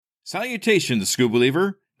Salutations, School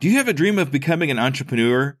Believer! Do you have a dream of becoming an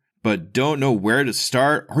entrepreneur, but don't know where to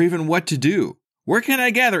start or even what to do? Where can I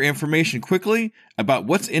gather information quickly about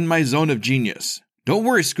what's in my zone of genius? Don't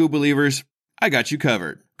worry, School Believers, I got you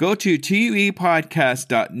covered. Go to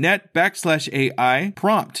tuepodcast.net/AI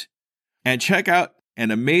prompt and check out an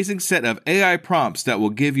amazing set of AI prompts that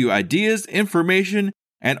will give you ideas, information,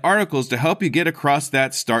 and articles to help you get across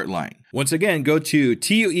that start line. Once again, go to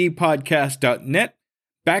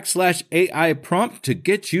tuepodcast.net/AI prompt to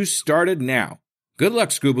get you started now. Good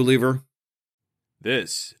luck, School Believer.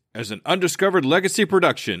 This is an Undiscovered Legacy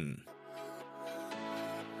production.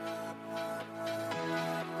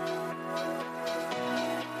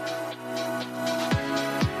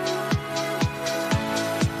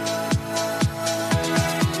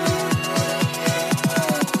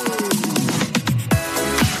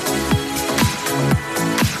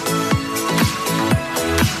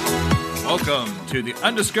 Welcome to the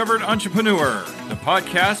Undiscovered Entrepreneur, the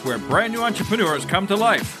podcast where brand new entrepreneurs come to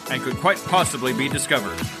life and could quite possibly be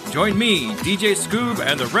discovered. Join me, DJ Scoob,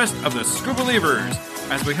 and the rest of the Scoob Believers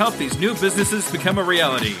as we help these new businesses become a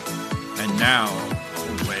reality. And now,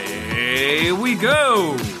 away we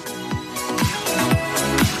go!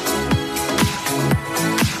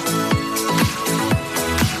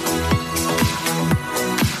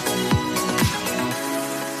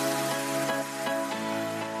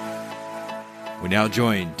 We now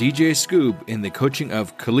join DJ Scoob in the coaching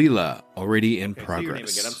of Kalila, already in progress. Your name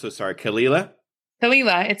again. I'm so sorry. Kalila?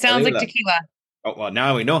 Kalila. It sounds like tequila. Oh, well,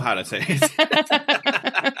 now we know how to say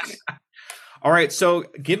it. All right. So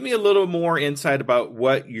give me a little more insight about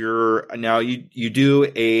what you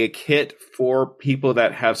do a kit for people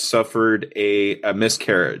that have suffered a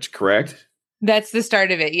miscarriage, correct? That's the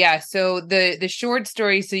start of it. Yeah. So the short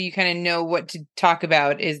story, so you kind of know what to talk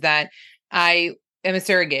about, is that I am a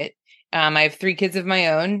surrogate. I have 3 kids of my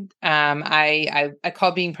own. I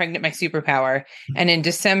call being pregnant my superpower. And in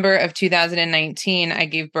December of 2019, I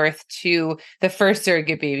gave birth to the first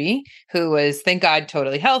surrogate baby, who was, thank God,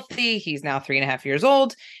 totally healthy. He's now 3.5 years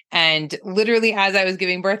old. And literally, as I was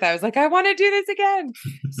giving birth, I was like, I want to do this again.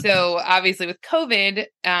 So obviously with COVID,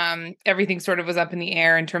 everything sort of was up in the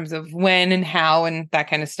air in terms of when and how and that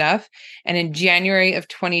kind of stuff. And in January of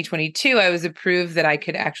 2022, I was approved that I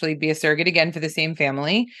could actually be a surrogate again for the same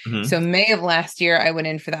family. Mm-hmm. So May of last year, I went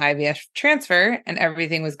in for the IVF transfer and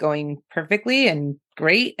everything was going perfectly and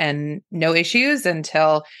great and no issues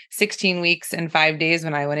until 16 weeks and 5 days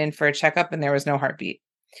when I went in for a checkup and there was no heartbeat.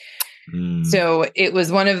 So it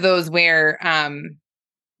was one of those where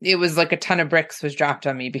it was like a ton of bricks was dropped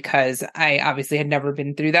on me because I obviously had never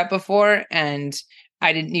been through that before and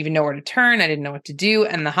I didn't even know where to turn. I didn't know what to do.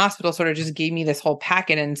 And the hospital sort of just gave me this whole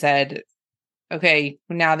packet and said, okay,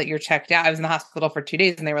 now that you're checked out, I was in the hospital for 2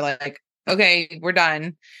 days and they were like, okay, we're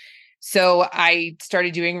done. So I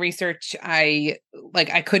started doing research. I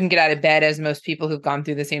couldn't get out of bed, as most people who've gone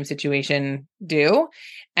through the same situation do.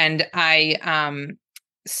 And I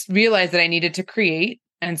realized that I needed to create.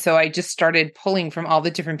 And so I just started pulling from all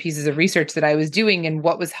the different pieces of research that I was doing and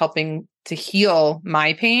what was helping to heal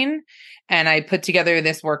my pain. And I put together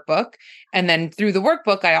this workbook. And then through the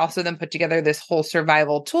workbook, I also then put together this whole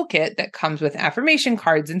survival toolkit that comes with affirmation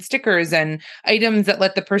cards and stickers and items that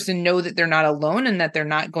let the person know that they're not alone and that they're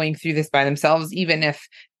not going through this by themselves, even if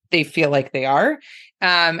they feel like they are.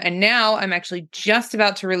 And now I'm actually just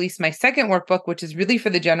about to release my second workbook, which is really for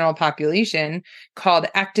the general population, called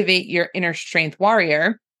Activate Your Inner Strength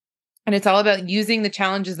Warrior. And it's all about using the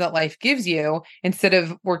challenges that life gives you instead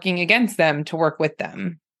of working against them to work with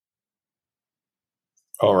them.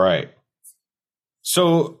 All right.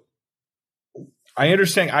 So I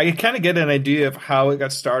understand. I kind of get an idea of how it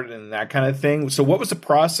got started and that kind of thing. So what was the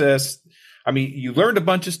process? I mean, you learned a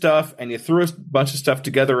bunch of stuff and you threw a bunch of stuff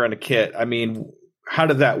together in a kit. I mean, how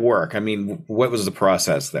did that work? I mean, what was the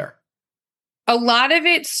process there? A lot of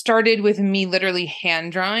it started with me literally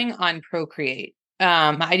hand drawing on Procreate.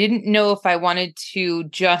 I didn't know if I wanted to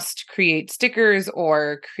just create stickers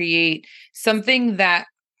or create something that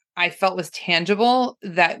I felt was tangible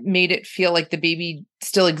that made it feel like the baby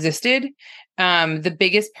still existed. The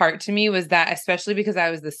biggest part to me was that, especially because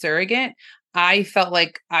I was the surrogate, I felt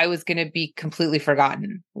like I was going to be completely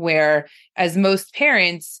forgotten, where as most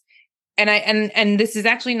parents, and this is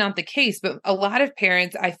actually not the case, but a lot of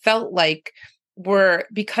parents I felt like were,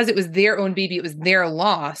 because it was their own baby, it was their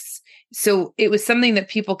loss. So it was something that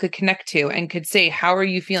people could connect to and could say, how are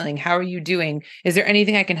you feeling? How are you doing? Is there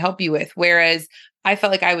anything I can help you with? Whereas I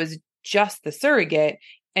felt like I was just the surrogate.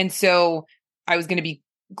 And so I was going to be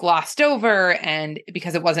glossed over, and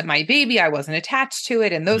because it wasn't my baby, I wasn't attached to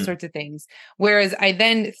it and those sorts of things. Whereas I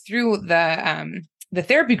then, through the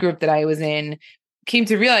therapy group that I was in, came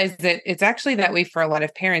to realize that it's actually that way for a lot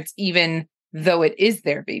of parents, even though it is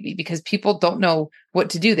their baby, because people don't know what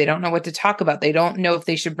to do. They don't know what to talk about. They don't know if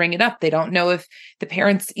they should bring it up. They don't know if the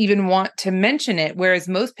parents even want to mention it. Whereas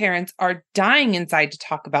most parents are dying inside to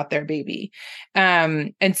talk about their baby.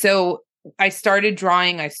 And so I started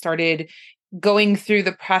drawing. I started going through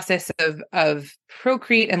the process of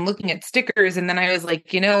Procreate and looking at stickers. And then I was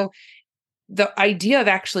like, the idea of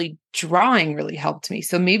actually drawing really helped me.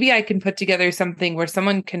 So maybe I can put together something where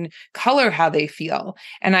someone can color how they feel.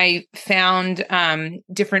 And I found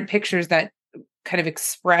different pictures that kind of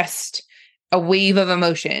expressed a wave of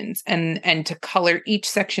emotions, and to color each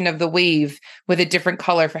section of the wave with a different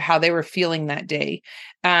color for how they were feeling that day.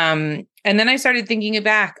 And then I started thinking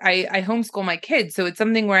back. I homeschool my kids. So it's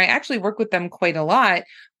something where I actually work with them quite a lot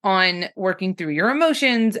on working through your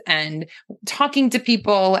emotions and talking to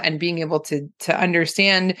people and being able to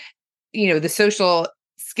understand, the social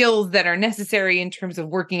skills that are necessary in terms of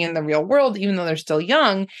working in the real world, even though they're still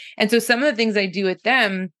young. And so some of the things I do with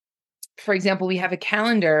them, for example, we have a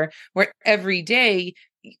calendar where every day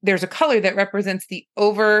there's a color that represents the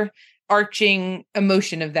overarching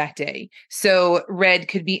emotion of that day. So red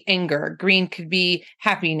could be anger, green could be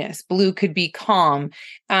happiness, blue could be calm.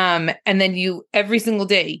 And then every single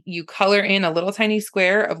day, you color in a little tiny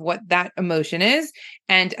square of what that emotion is.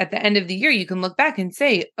 And at the end of the year, you can look back and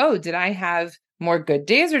say, oh, did I have more good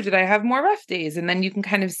days or did I have more rough days? And then you can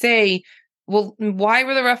kind of say, well, why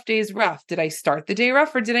were the rough days rough? Did I start the day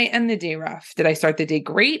rough or did I end the day rough? Did I start the day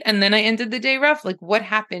great and then I ended the day rough? Like, what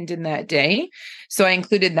happened in that day? So I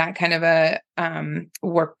included that kind of a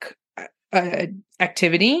work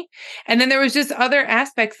activity. And then there was just other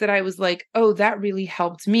aspects that I was like, oh, that really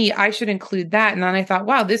helped me. I should include that. And then I thought,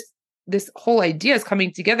 wow, this whole idea is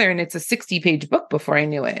coming together, and it's a 60-page book before I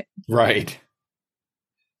knew it. Right.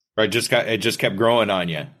 It just kept growing on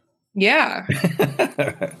you. Yeah.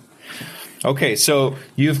 Okay, so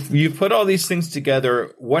you've put all these things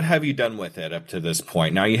together. What have you done with it up to this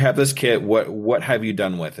point? Now you have this kit. What have you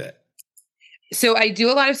done with it? So I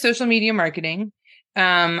do a lot of social media marketing.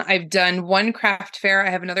 I've done one craft fair. I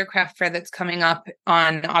have another craft fair that's coming up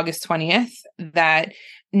on August 20th that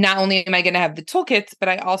not only am I going to have the toolkits, but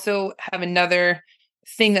I also have another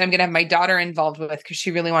thing that I'm going to have my daughter involved with, because she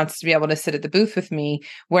really wants to be able to sit at the booth with me,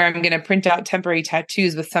 where I'm going to print out temporary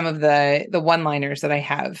tattoos with some of the one-liners that I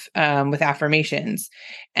have with affirmations.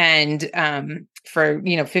 And for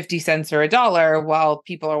 50 cents or $1, while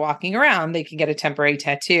people are walking around, they can get a temporary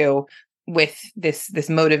tattoo with this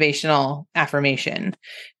motivational affirmation.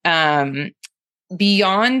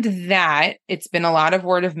 Beyond that, it's been a lot of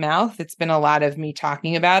word of mouth. It's been a lot of me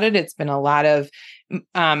talking about it. It's been a lot of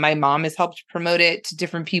my mom has helped promote it to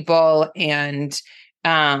different people, and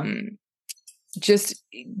just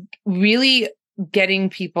really getting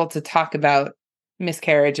people to talk about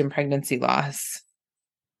miscarriage and pregnancy loss.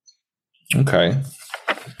 Okay.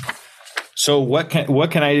 So what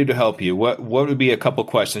can I do to help you? What would be a couple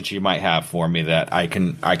questions you might have for me that I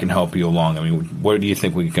can help you along? I mean, where do you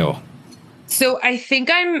think we can go? So I think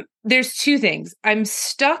there's two things. I'm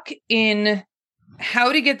stuck in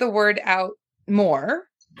how to get the word out more.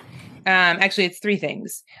 Actually, it's three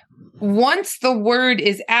things. Once the word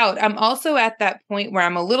is out, I'm also at that point where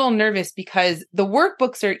I'm a little nervous, because the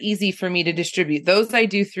workbooks are easy for me to distribute. Those I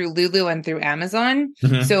do through Lulu and through Amazon.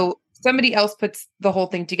 Mm-hmm. So somebody else puts the whole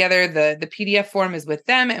thing together. The PDF form is with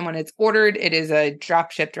them. And when it's ordered, it is a drop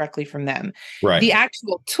ship directly from them. Right. The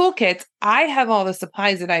actual toolkits, I have all the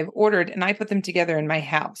supplies that I've ordered and I put them together in my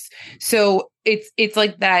house. So it's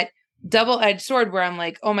like that double-edged sword where I'm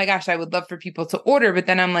like, oh my gosh, I would love for people to order. But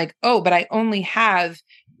then I'm like, oh, but I only have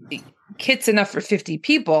kits enough for 50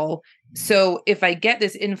 people. So if I get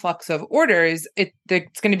this influx of orders, there's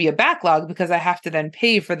going to be a backlog, because I have to then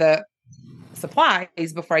pay for the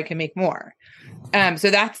supplies before I can make more. So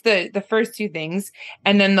that's the first two things.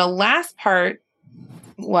 And then the last part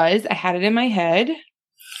was, I had it in my head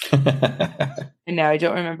and now I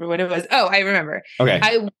don't remember what it was. Oh, I remember. Okay.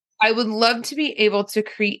 I would love to be able to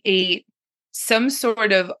create some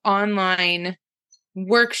sort of online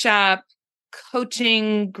workshop,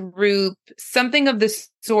 coaching group, something of the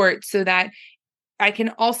sort, so that I can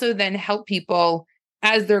also then help people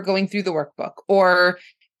as they're going through the workbook, or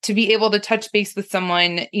to be able to touch base with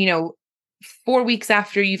someone, 4 weeks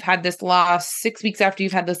after you've had this loss, 6 weeks after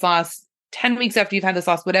you've had this loss, 10 weeks after you've had this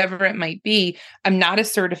loss, whatever it might be. I'm not a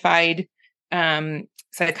certified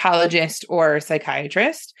psychologist or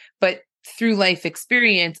psychiatrist, but through life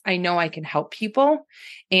experience, I know I can help people.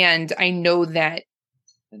 And I know that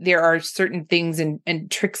there are certain things and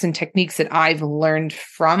tricks and techniques that I've learned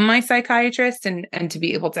from my psychiatrist and to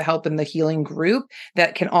be able to help in the healing group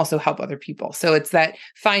that can also help other people. So it's that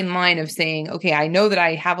fine line of saying, okay, I know that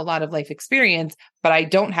I have a lot of life experience, but I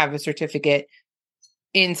don't have a certificate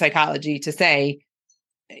in psychology to say,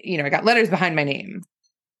 I got letters behind my name.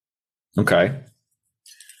 Okay.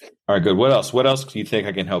 All right, good. What else? What else do you think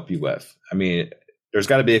I can help you with? I mean, there's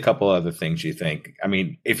got to be a couple other things you think. I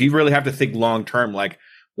mean, if you really have to think long term, like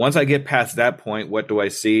once I get past that point, what do I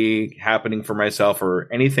see happening for myself or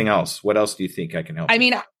anything else? What else do you think I can help? I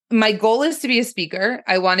mean, my goal is to be a speaker.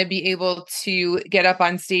 I want to be able to get up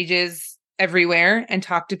on stages everywhere and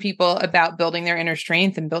talk to people about building their inner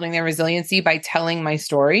strength and building their resiliency by telling my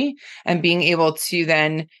story and being able to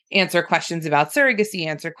then answer questions about surrogacy,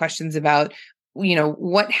 answer questions about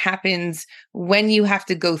what happens when you have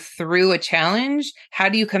to go through a challenge? How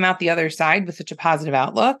do you come out the other side with such a positive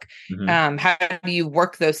outlook? Mm-hmm. How do you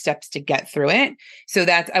work those steps to get through it? So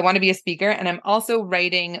I want to be a speaker. And I'm also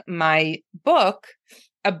writing my book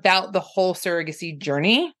about the whole surrogacy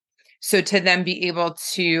journey. So to then be able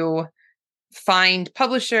to find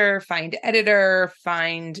publisher, find editor,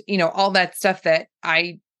 find, all that stuff that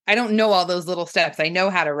I don't know all those little steps. I know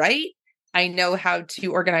how to write. I know how to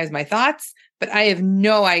organize my thoughts, but I have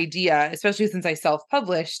no idea, especially since I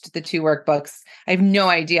self-published the 2 workbooks, I have no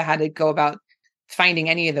idea how to go about finding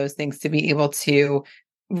any of those things to be able to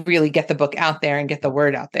really get the book out there and get the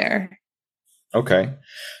word out there. Okay.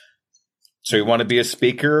 So you want to be a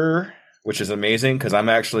speaker, which is amazing because I'm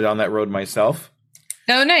actually on that road myself.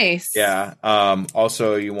 Oh, nice. Yeah.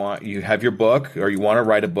 Also, you have your book or you want to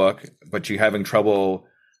write a book, but you're having trouble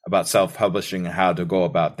about self-publishing and how to go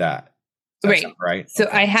about that. Right. So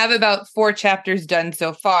okay. I have about 4 chapters done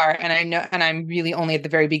so far, and I'm really only at the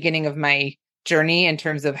very beginning of my journey in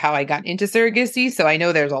terms of how I got into surrogacy. So I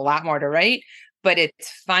know there's a lot more to write, but it's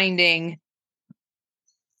finding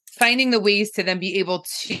the ways to then be able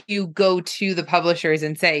to go to the publishers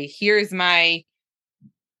and say, here's my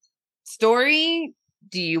story.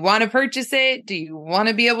 Do you want to purchase it? Do you want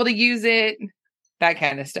to be able to use it? That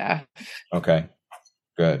kind of stuff. Okay,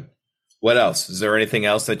 good. What else? Is there anything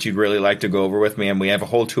else that you'd really like to go over with me? And we have a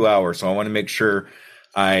whole 2 hours, so I want to make sure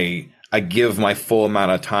I give my full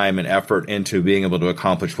amount of time and effort into being able to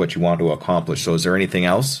accomplish what you want to accomplish. So is there anything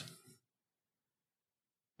else?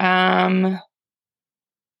 I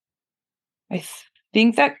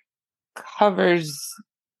think that covers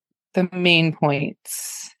the main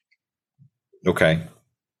points. Okay.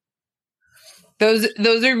 Those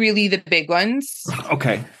are really the big ones.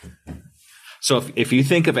 Okay. So if you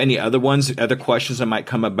think of any other questions that might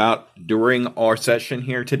come about during our session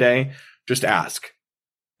here today, just ask.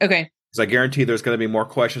 Okay. Because I guarantee there's going to be more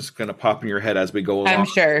questions going to pop in your head as we go along. I'm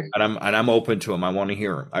sure. And I'm open to them. I want to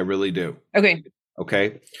hear them. I really do. Okay.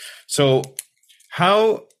 Okay. So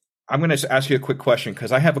I'm going to ask you a quick question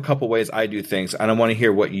because I have a couple ways I do things and I want to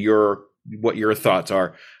hear what your thoughts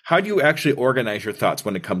are. How do you actually organize your thoughts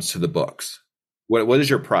when it comes to the books? What is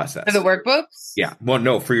your process? For the workbooks? Yeah. Well,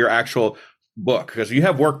 no, for your actual book, because you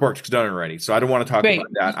have workbooks done already. So I don't want to talk about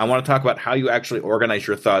that. I want to talk about how you actually organize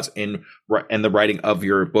your thoughts in the writing of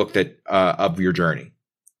your book of your journey.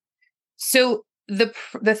 So the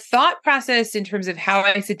thought process in terms of how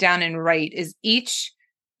I sit down and write is each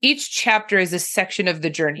chapter is a section of the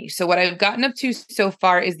journey. So what I've gotten up to so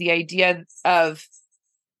far is the idea of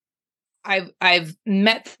I've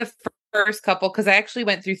met the first couple because I actually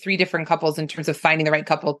went through 3 different couples in terms of finding the right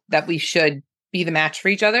couple that we should be the match for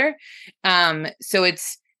each other. So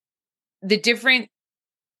it's the different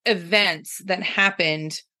events that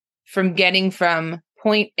happened from getting from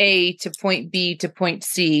point A to point B to point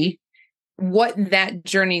C, what that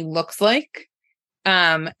journey looks like.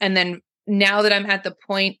 And then now that I'm at the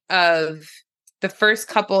point of the first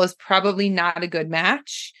couple is probably not a good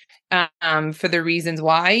match, for the reasons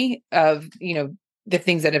why of, the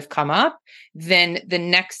things that have come up, then the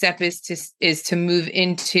next step is to move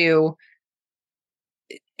into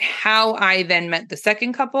how I then met the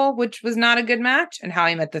second couple, which was not a good match, and how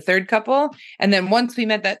I met the third couple. And then once we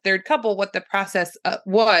met that third couple, what the process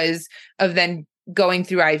was of then going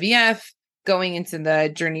through IVF, going into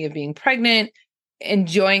the journey of being pregnant,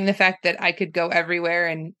 enjoying the fact that I could go everywhere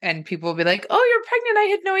and people will be like, "Oh, you're pregnant. I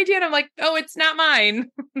had no idea." And I'm like, "Oh, it's not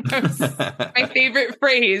mine." That's my favorite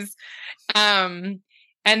phrase. And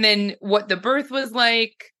then what the birth was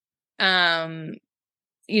like,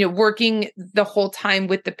 working the whole time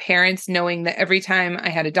with the parents, knowing that every time I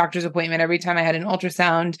had a doctor's appointment, every time I had an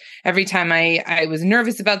ultrasound, every time I was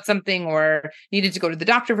nervous about something or needed to go to the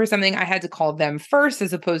doctor for something, I had to call them first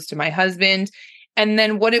as opposed to my husband. And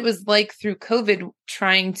then what it was like through COVID,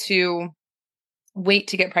 trying to wait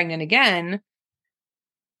to get pregnant again,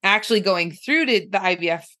 actually going through to the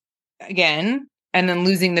IVF again, and then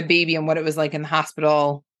losing the baby and what it was like in the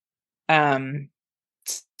hospital.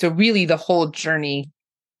 So really the whole journey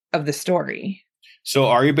of the story. So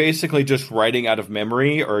are you basically just writing out of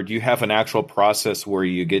memory, or do you have an actual process where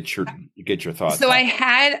you get your thoughts? So I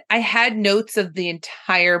had notes of the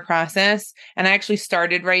entire process, and I actually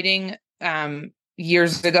started writing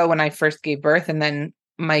years ago when I first gave birth, and then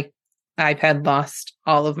my iPad lost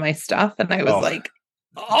all of my stuff, and I was like,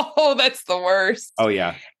 oh, that's the worst. Oh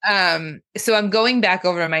yeah. So I'm going back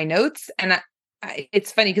over my notes, and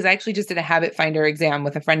it's funny because I actually just did a habit finder exam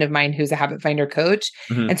with a friend of mine who's a habit finder coach.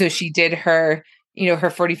 Mm-hmm. And so she did her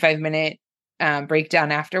 45-minute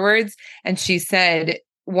breakdown afterwards. And she said,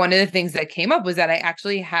 one of the things that came up was that I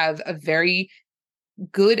actually have a very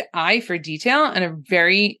good eye for detail and a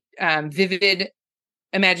very vivid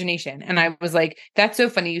imagination. And I was like, that's so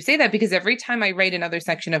funny you say that, because every time I write another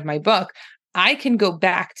section of my book, I can go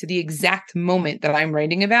back to the exact moment that I'm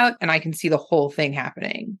writing about, and I can see the whole thing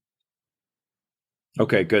happening.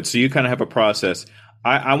 Okay, good. So you kind of have a process.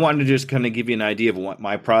 I wanted to just kind of give you an idea of what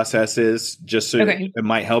my process is, just so it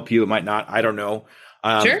might help you. It might not. I don't know.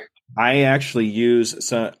 Sure. I actually use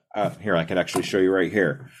some. Here, I could actually show you right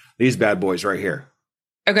here. These bad boys right here.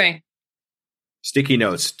 Okay. Sticky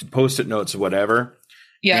notes, Post-it notes, whatever.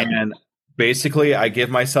 Yeah. And basically, I give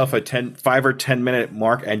myself a 5 or 10 minute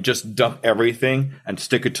mark and just dump everything and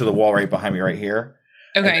stick it to the wall right behind me right here.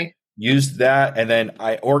 Okay. Use that, and then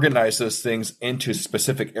I organize those things into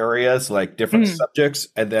specific areas, like different subjects,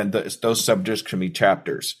 and then those subjects can be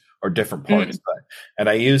chapters or different parts. And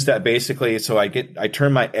I use that basically, so I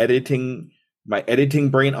turn my editing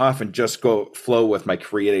brain off and just go flow with my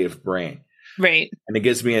creative brain. Right. And it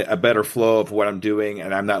gives me a better flow of what I'm doing,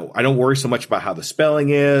 and I don't worry so much about how the spelling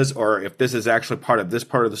is or if this is actually part of this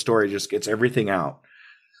part of the story. It just gets everything out,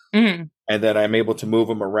 and then I'm able to move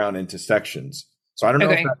them around into sections. So I don't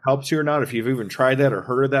know if that helps you or not, if you've even tried that or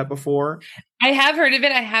heard of that before. I have heard of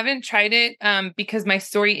it. I haven't tried it because my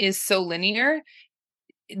story is so linear.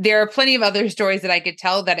 There are plenty of other stories that I could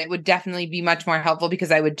tell that it would definitely be much more helpful,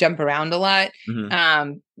 because I would jump around a lot.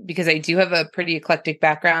 Because I do have a pretty eclectic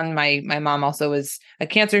background. My mom also was a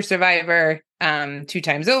cancer survivor 2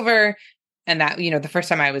 times over. And that, the first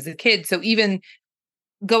time I was a kid. So even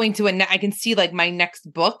going to I can see like my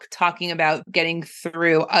next book talking about getting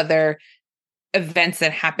through other events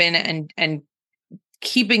that happen and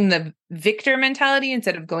keeping the victor mentality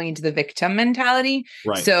instead of going into the victim mentality.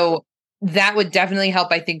 Right. So that would definitely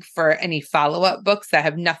help, I think, for any follow-up books that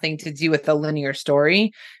have nothing to do with the linear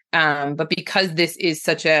story. But because this is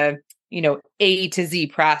such a, A to Z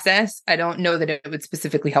process, I don't know that it would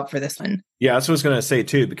specifically help for this one. Yeah, that's what I was going to say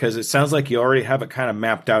too, because it sounds like you already have it kind of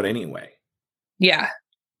mapped out anyway. Yeah.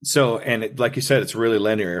 So, and like you said, it's really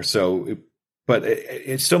linear. So, but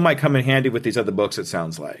it still might come in handy with these other books, it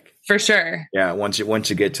sounds like. For sure. Yeah, once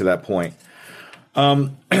you get to that point.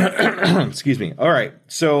 Excuse me. All right.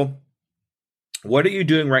 So what are you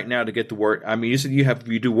doing right now to get the word? I mean, you said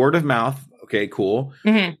you do word of mouth. Okay, cool.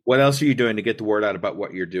 What else are you doing to get the word out about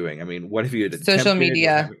what you're doing? I mean, what have you attempted? Social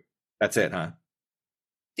media. That's it, huh?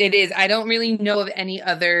 It is. I don't really know of any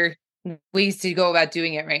other ways to go about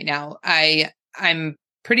doing it right now. I'm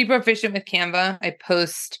pretty proficient with Canva. I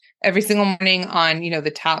post every single morning on,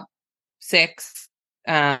 the top 6,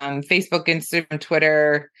 Facebook, Instagram,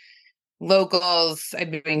 Twitter, locals.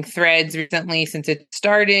 I've been doing threads recently since it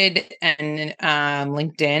started, and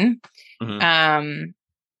LinkedIn.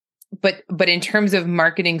 But in terms of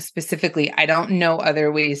marketing specifically, I don't know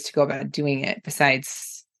other ways to go about doing it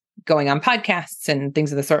besides going on podcasts and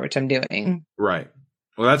things of the sort, which I'm doing. Right.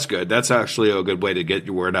 Well, that's good. That's actually a good way to get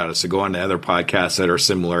your word out, is to go on to other podcasts that are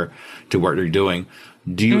similar to what you're doing.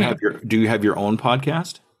 Do you have your own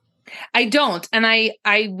podcast? I don't. And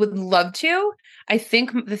I would love to. I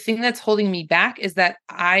think the thing that's holding me back is that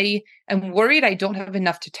I am worried I don't have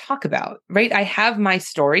enough to talk about, right? I have my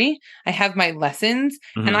story, I have my lessons,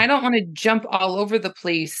 and I don't want to jump all over the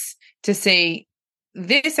place to say,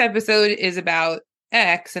 this episode is about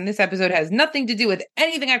X, and this episode has nothing to do with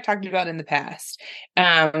anything I've talked about in the past.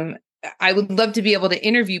 I would love to be able to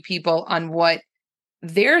interview people on what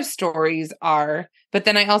their stories are, but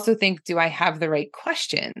then I also think, do I have the right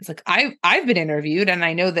questions? Like I've been interviewed, and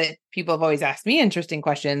I know that people have always asked me interesting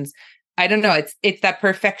questions. I don't know. It's that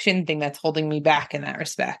perfection thing that's holding me back in that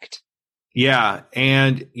respect. Yeah.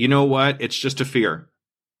 And you know what? It's just a fear.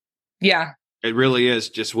 Yeah. It really is.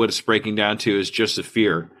 Just what it's breaking down to is just a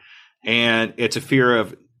fear. And it's a fear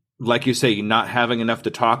of, like you say, not having enough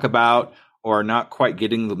to talk about, or not quite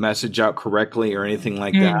getting the message out correctly or anything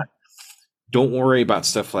like that. Don't worry about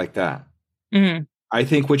stuff like that. Mhm. I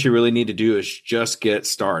think what you really need to do is just get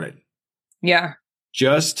started. Yeah.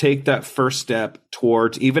 Just take that first step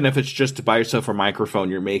towards, even if it's just to buy yourself a microphone,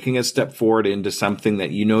 you're making a step forward into something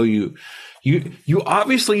that you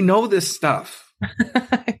obviously know this stuff.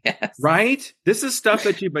 Yes. Right? This is stuff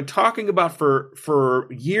that you've been talking about for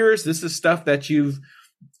years. This is stuff that you've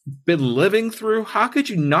been living through. How could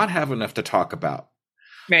you not have enough to talk about?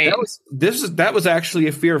 Right. That was actually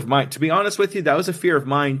a fear of mine. To be honest with you, that was a fear of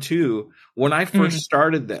mine too when I first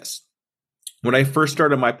started this. When I first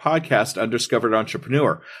started my podcast, Undiscovered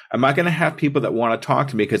Entrepreneur, am I going to have people that want to talk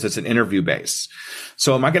to me because it's an interview base?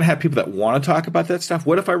 So am I going to have people that want to talk about that stuff?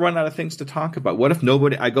 What if I run out of things to talk about? What if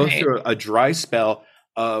I go through a dry spell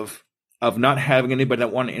of not having anybody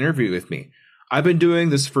that want to interview with me? I've been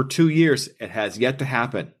doing this for 2 years. It has yet to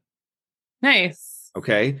happen. Nice.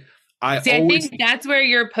 Okay. I think that's where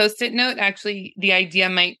your Post-it note, actually, the idea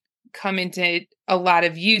might come into a lot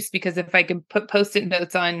of use, because if I can put Post-it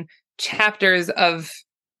notes on chapters of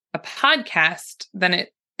a podcast, then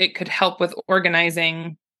it could help with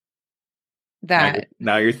organizing that.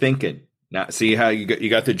 Now you're thinking. Now see how you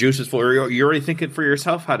got the juices flowing. You're already thinking for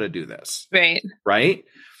yourself how to do this. Right?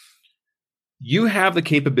 You have the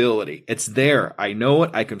capability. It's there. I know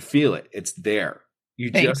it. I can feel it. It's there. You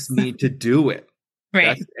just need to do it.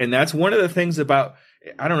 Right. That's one of the things about,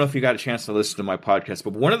 I don't know if you got a chance to listen to my podcast,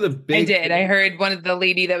 but one of the big... I did. I heard one of the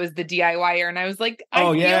lady that was the DIYer, and I was like, I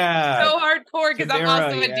feel so hardcore because I'm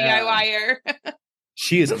also a DIYer.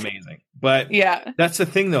 She is amazing. But that's the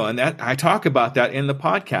thing, though. And that I talk about that in the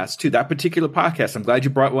podcast, too. That particular podcast, I'm glad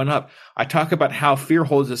you brought one up. I talk about how fear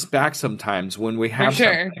holds us back sometimes when we have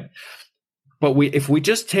something. But if we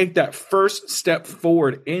just take that first step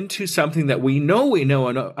forward into something that we know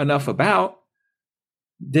enough about,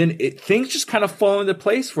 then things just kind of fall into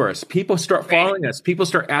place for us. People start following us. People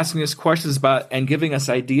start asking us questions about and giving us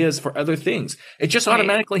ideas for other things. It just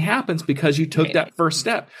automatically happens because you took that first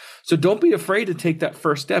step. So don't be afraid to take that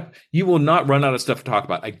first step. You will not run out of stuff to talk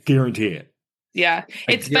about. I guarantee it. Yeah.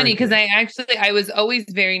 It's funny because I was always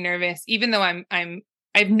very nervous, even though I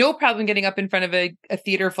have no problem getting up in front of a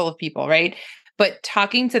theater full of people, right? But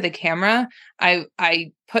talking to the camera,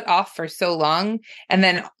 I put off for so long. And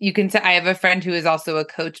then you can say, I have a friend who is also a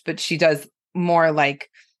coach, but she does more like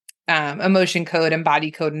emotion code and body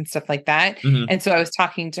code and stuff like that. Mm-hmm. And so I was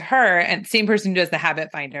talking to her, and same person who does the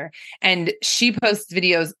habit finder, and she posts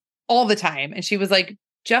videos all the time. And she was like,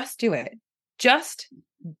 just do it. Just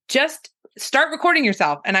start recording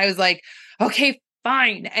yourself. And I was like, okay,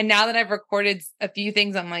 fine. And now that I've recorded a few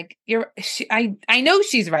things, I'm like, I know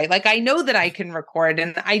she's right. Like, I know that I can record,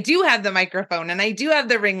 and I do have the microphone, and I do have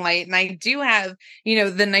the ring light, and I do have,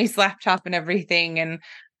 the nice laptop and everything. And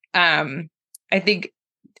I think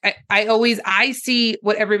I see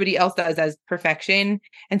what everybody else does as perfection.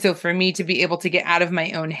 And so for me to be able to get out of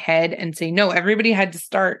my own head and say, no, everybody had to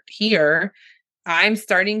start here. I'm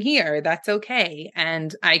starting here. That's okay.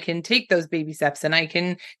 And I can take those baby steps, and I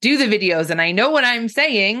can do the videos, and I know what I'm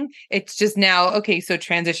saying. It's just now, okay, so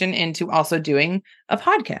transition into also doing a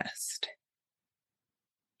podcast.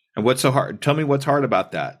 And what's so hard? Tell me what's hard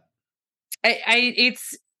about that.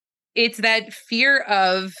 It's that fear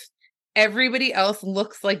of everybody else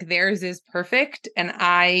looks like theirs is perfect. And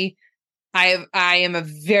I am a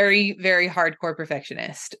very, very hardcore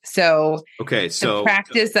perfectionist. So the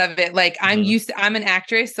practice of it, like I'm an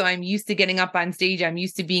actress, so I'm used to getting up on stage. I'm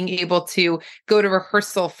used to being able to go to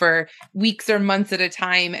rehearsal for weeks or months at a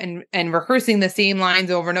time and rehearsing the same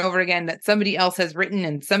lines over and over again that somebody else has written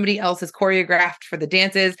and somebody else has choreographed for the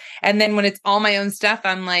dances. And then when it's all my own stuff,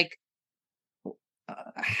 I'm like,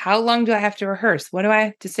 how long do I have to rehearse? What do I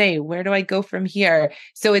have to say? Where do I go from here?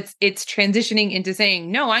 So it's transitioning into saying,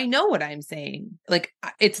 no, I know what I'm saying. Like,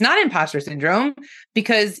 it's not imposter syndrome,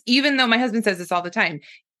 because even though my husband says this all the time,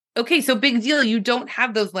 okay, so big deal. You don't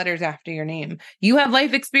have those letters after your name. You have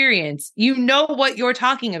life experience. You know what you're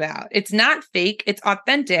talking about. It's not fake. It's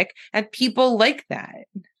authentic. And people like that.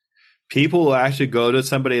 People will actually go to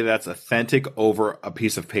somebody that's authentic over a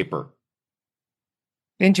piece of paper.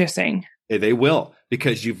 Interesting. They will,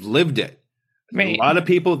 because you've lived it. Right. A lot of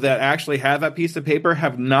people that actually have that piece of paper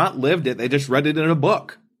have not lived it. They just read it in a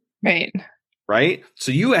book. Right. Right.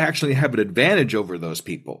 So you actually have an advantage over those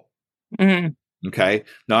people. Mm-hmm. Okay.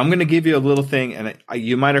 Now I'm going to give you a little thing, and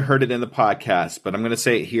you might have heard it in the podcast, but I'm going to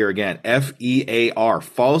say it here again. FEAR,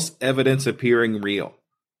 false evidence appearing real.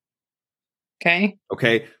 Okay.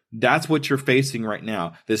 Okay. That's what you're facing right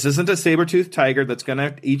now. This isn't a saber-toothed tiger that's going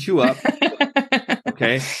to eat you up.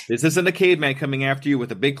 Okay. This isn't a caveman coming after you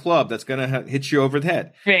with a big club that's going to hit you over the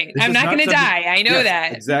head. Right. This I'm is not going to something- die. I know Yes,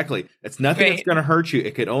 that. Exactly. It's nothing that's Right. going to hurt you.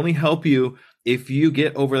 It could only help you if you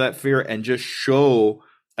get over that fear and just show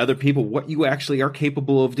other people what you actually are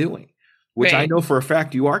capable of doing, which I Right. know for a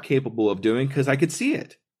fact you are capable of doing because I could see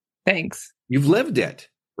it. Thanks. You've lived it,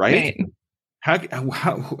 right?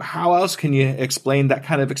 How else can you explain that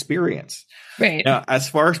kind of experience? Right. Now, as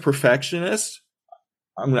far as perfectionists,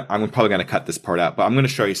 I'm probably going to cut this part out, but I'm going to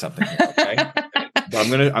show you something here, okay? But I'm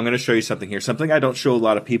going to show you something here, something I don't show a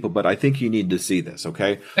lot of people, but I think you need to see this,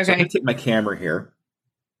 okay? So I'm going to take my camera here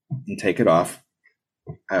and take it off.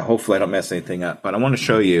 Hopefully I don't mess anything up, but I want to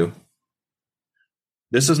show you.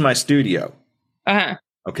 This is my studio. Uh-huh.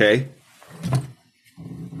 Okay?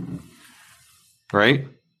 Right?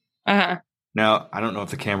 Uh-huh. Now, I don't know if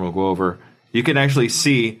the camera will go over. You can actually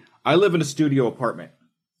see I live in a studio apartment.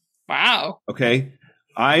 Wow. Okay?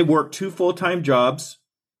 I work 2 full-time jobs.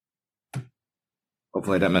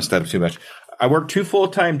 Hopefully I didn't mess that up too much. I work 2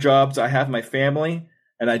 full-time jobs. I have my family,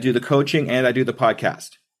 and I do the coaching, and I do the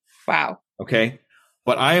podcast. Wow. Okay?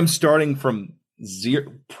 But I am starting from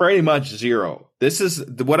zero, pretty much zero. This is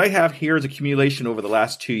what I have here is accumulation over the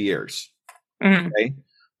last 2 years. Mm-hmm. Okay?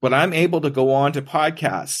 But I'm able to go on to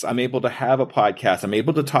podcasts. I'm able to have a podcast. I'm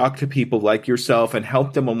able to talk to people like yourself and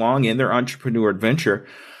help them along in their entrepreneur adventure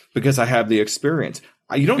because I have the experience.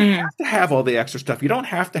 You don't have to have all the extra stuff. You don't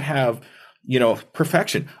have to have,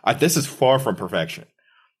 perfection. This is far from perfection.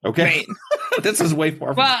 Okay. Right. This is way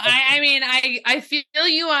far from perfection. I feel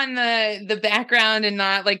you on the background and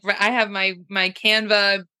not like I have my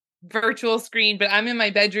Canva virtual screen, but I'm in my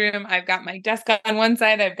bedroom. I've got my desk on one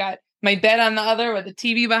side. I've got my bed on the other with the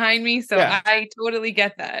TV behind me. So yeah. I totally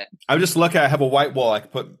get that. I'm just lucky I have a white wall I can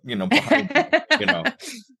put, behind me,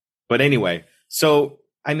 But anyway, so,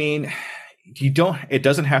 it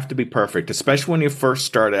doesn't have to be perfect, especially when you first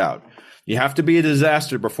start out. You have to be a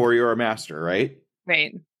disaster before you're a master, right?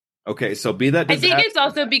 Right. Okay. So be that disaster. I think it's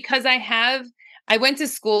also because I went to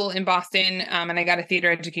school in Boston and I got a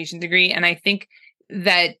theater education degree. And I think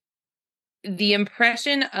that the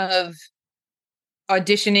impression of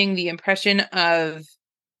auditioning, the impression of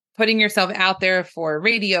putting yourself out there for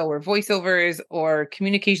radio or voiceovers or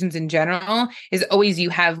communications in general is always you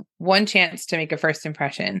have one chance to make a first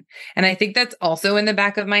impression. And I think that's also in the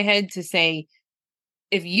back of my head to say,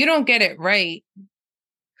 if you don't get it right,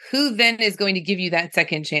 who then is going to give you that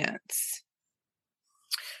second chance?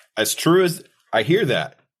 As true as I hear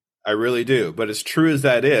that, I really do. But as true as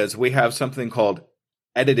that is, we have something called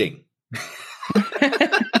editing.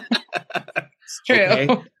 It's true. Okay?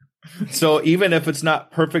 So even if it's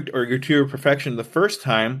not perfect or you're to your perfection the first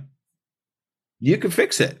time, you can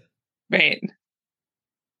fix it. Right.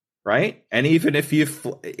 Right? And even if you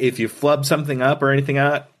flub something up or anything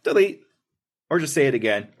out, delete. Or just say it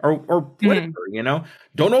again, or whatever,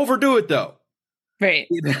 Don't overdo it though. Right,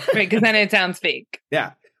 right, because then it sounds fake.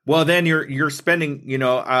 Yeah. Well, then you're spending.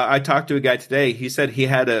 I talked to a guy today. He said he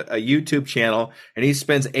had a YouTube channel and he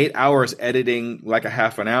spends 8 hours editing like a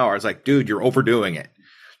half an hour. I was like, dude, you're overdoing it.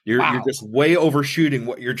 You're just way overshooting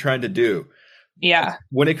what you're trying to do. Yeah.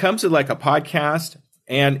 When it comes to like a podcast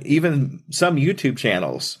and even some YouTube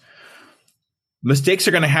channels, mistakes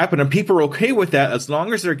are going to happen and people are okay with that as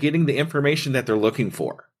long as they're getting the information that they're looking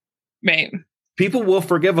for. Right. People will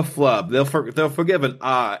forgive a flub. They'll forgive an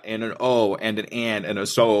and an o and an and a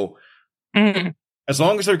so as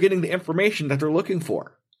long as they're getting the information that they're looking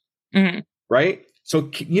for. Mm-hmm. Right? So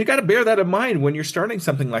you got to bear that in mind when you're starting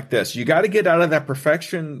something like this. You got to get out of that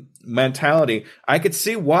perfection mentality. I could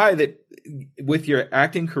see why that with your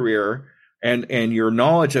acting career and your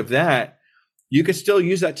knowledge of that, you could still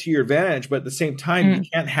use that to your advantage, but at the same time, you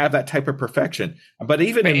can't have that type of perfection. But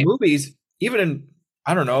even in movies, even in,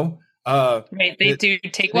 I don't know. Right. They do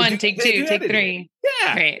take one, take two, take three.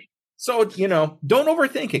 Yeah. Right. So, don't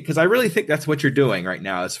overthink it because I really think that's what you're doing right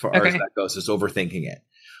now as far as that goes is overthinking it.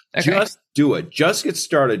 Okay. Just do it. Just get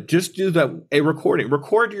started. Just do a recording.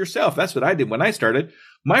 Record yourself. That's what I did when I started.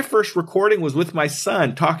 My first recording was with my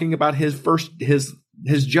son talking about his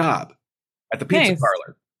job at the pizza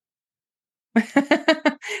parlor.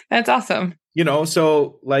 That's awesome.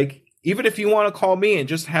 So like, even if you want to call me and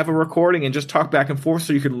just have a recording and just talk back and forth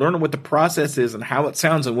so you can learn what the process is and how it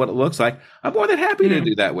sounds and what it looks like, I'm more than happy to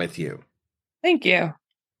do that with you. Thank you.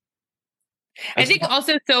 I think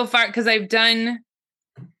also so far, because I've done,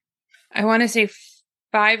 I want to say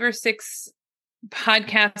 5 or 6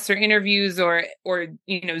 podcasts or interviews or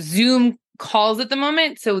Zoom calls at the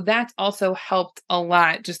moment. So that's also helped a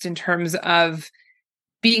lot just in terms of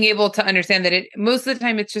being able to understand that most of the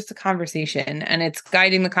time it's just a conversation and it's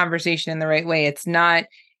guiding the conversation in the right way. It's not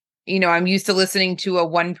I'm used to listening to a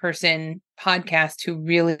one person podcast who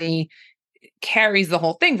really carries the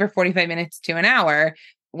whole thing for 45 minutes to an hour,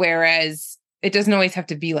 whereas it doesn't always have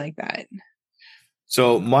to be like that.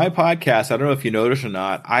 So my podcast, I don't know if you noticed or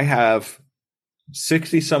not, I have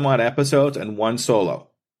 60 some odd episodes and one solo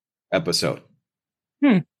episode.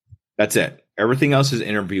 That's it. Everything else is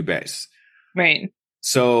interview based. Right.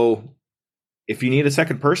 So if you need a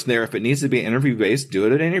second person there, if it needs to be interview based, do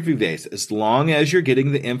it at interview based. As long as you're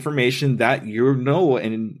getting the information that you know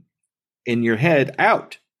in your head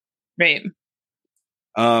out. Right.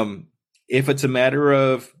 If it's a matter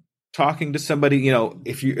of talking to somebody,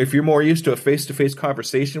 if you're more used to a face-to-face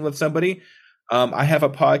conversation with somebody, I have a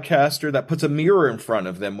podcaster that puts a mirror in front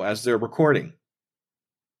of them as they're recording.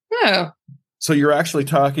 Oh. So you're actually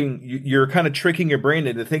talking, you're kind of tricking your brain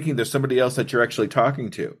into thinking there's somebody else that you're actually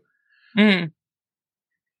talking to.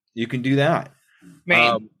 You can do that.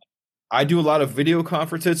 Right. I do a lot of video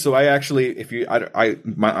conferences. So I actually,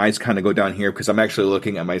 my eyes kind of go down here because I'm actually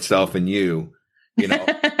looking at myself and you.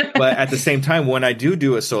 But at the same time, when I did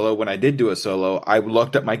do a solo, I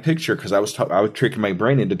looked at my picture because I was tricking my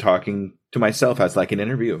brain into talking to myself as like an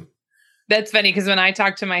interview. That's funny because when I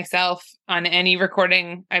talk to myself on any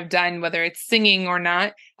recording I've done, whether it's singing or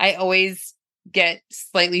not, I always get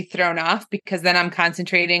slightly thrown off because then I'm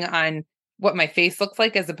concentrating on what my face looks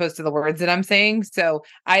like as opposed to the words that I'm saying. So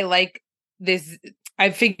I like this.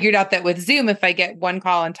 I've figured out that with Zoom, if I get one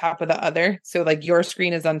call on top of the other, so like your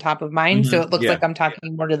screen is on top of mine. So it looks like I'm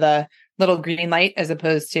talking more to the little green light as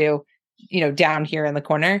opposed to, down here in the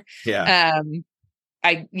corner. Yeah.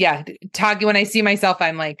 Talking when I see myself,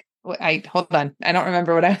 I'm like, hold on. I don't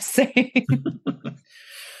remember what I was saying.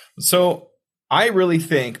 So I really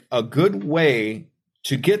think a good way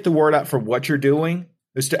to get the word out for what you're doing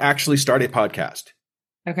is to actually start a podcast.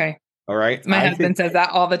 Okay. All right. My husband says that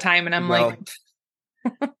all the time. And I'm like,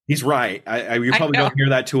 he's right. You probably don't hear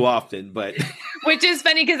that too often, but which is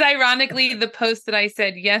funny because ironically, the post that I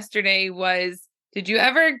said yesterday was, did you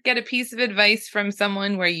ever get a piece of advice from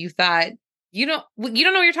someone where you thought, you don't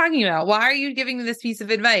know what you're talking about? Why are you giving me this piece of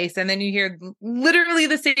advice? And then you hear literally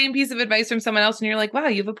the same piece of advice from someone else and you're like, wow,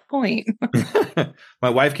 you have a point. My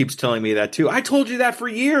wife keeps telling me that too. I told you that for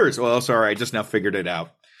years. Well, sorry. I just now figured it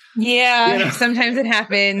out. Yeah. Sometimes it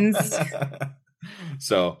happens.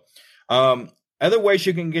 So, other ways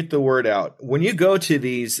you can get the word out. When you go to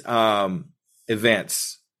these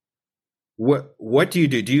events, what do you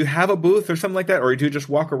do? Do you have a booth or something like that? Or do you just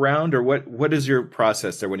walk around? Or what is your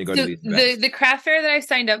process there when you go to these events? The craft fair that I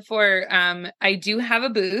signed up for, I do have a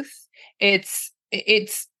booth. It's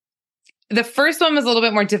the first one was a little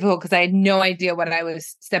bit more difficult because I had no idea what I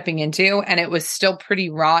was stepping into. And it was still pretty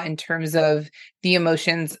raw in terms of the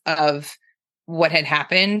emotions of what had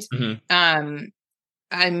happened.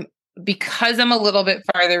 Because I'm a little bit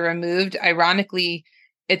farther removed, ironically,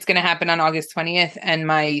 it's going to happen on August 20th. And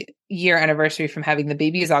my year anniversary from having the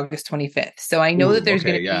baby is August 25th. So I know that there's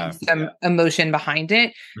going to be some emotion behind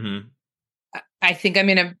it. I think I'm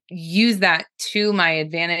going to use that to my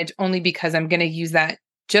advantage only because I'm going to use that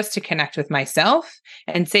just to connect with myself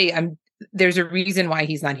and say, there's a reason why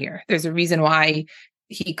he's not here. There's a reason why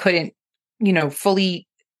he couldn't, fully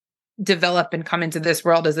develop and come into this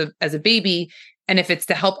world as a baby. And if it's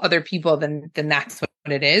to help other people, then that's what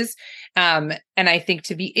it is. And I think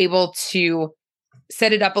to be able to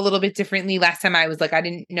set it up a little bit differently. Last time I was like, I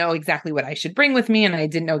didn't know exactly what I should bring with me and I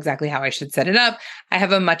didn't know exactly how I should set it up. I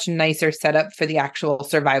have a much nicer setup for the actual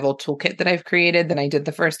survival toolkit that I've created than I did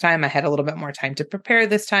the first time. I had a little bit more time to prepare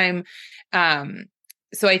this time.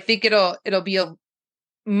 So I think it'll be a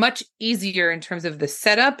much easier in terms of the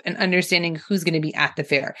setup and understanding who's going to be at the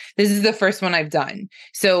fair. This is the first one I've done.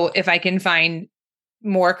 So if I can find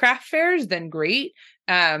more craft fairs, then great.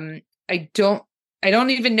 I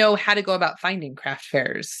don't even know how to go about finding craft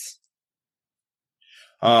fairs.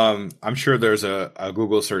 I'm sure there's a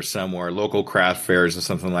Google search somewhere, local craft fairs or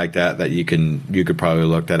something like that you could probably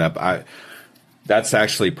look that up. That's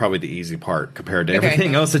actually probably the easy part compared to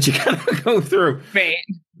everything else that you gotta go through. Right.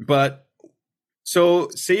 But so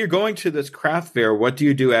say you're going to this craft fair, what do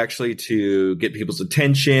you do actually to get people's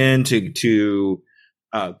attention, to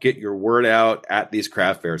get your word out at these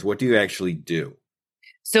craft fairs? What do you actually do?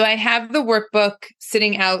 So I have the workbook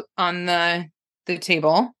sitting out on the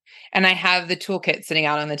table, and I have the toolkit sitting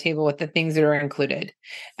out on the table with the things that are included.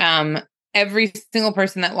 Every single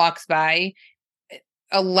person that walks by,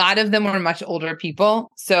 a lot of them were much older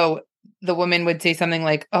people. So the woman would say something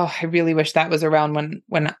like, oh, I really wish that was around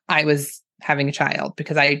when I was having a child,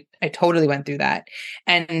 because I totally went through that.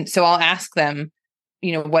 And so I'll ask them,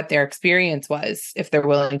 what their experience was, if they're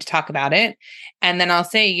willing to talk about it. And then I'll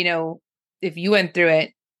say, if you went through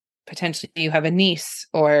it, potentially you have a niece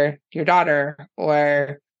or your daughter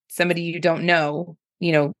or somebody you don't know,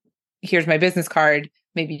 here's my business card.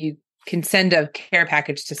 Maybe you can send a care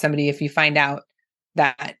package to somebody if you find out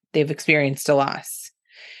that they've experienced a loss.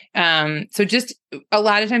 So just a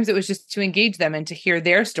lot of times it was just to engage them and to hear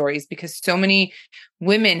their stories, because so many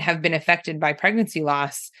women have been affected by pregnancy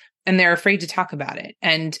loss and they're afraid to talk about it.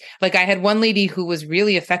 And like, I had one lady who was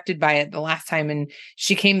really affected by it the last time, and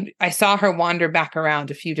I saw her wander back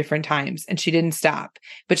around a few different times and she didn't stop,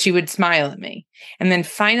 but she would smile at me. And then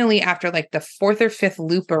finally, after like the fourth or fifth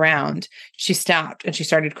loop around, she stopped and she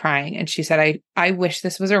started crying. And she said, I wish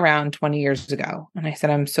this was around 20 years ago. And I said,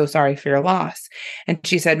 I'm so sorry for your loss. And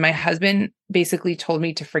she said, my husband basically told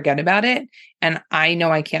me to forget about it. And I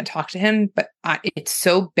know I can't talk to him, but it's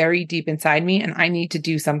so buried deep inside me and I need to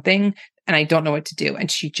do something and I don't know what to do.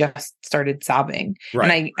 And she just started sobbing.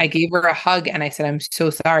 Right. And I gave her a hug and I said, I'm so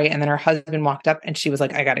sorry. And then her husband walked up and she was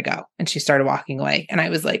like, I got to go. And she started walking away. And I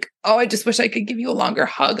was like, oh, I just wish I could give you a longer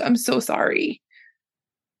hug. I'm so sorry.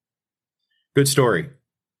 Good story.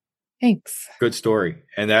 Thanks. Good story.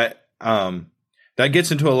 And that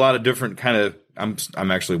gets into a lot of different kind of,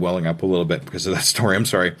 I'm actually welling up a little bit because of that story. I'm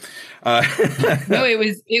sorry. No,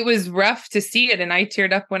 it was rough to see it. And I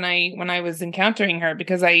teared up when I was encountering her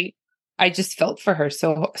because I just felt for her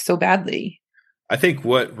so badly. I think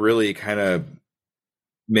what really kind of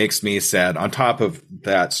makes me sad on top of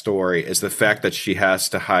that story is the fact that she has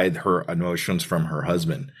to hide her emotions from her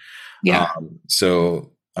husband. Yeah.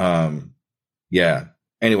 Yeah.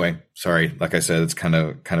 Anyway, sorry. Like I said, it's kind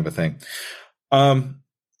of a thing.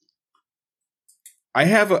 I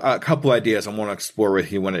have a couple ideas I want to explore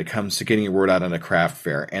with you when it comes to getting your word out on a craft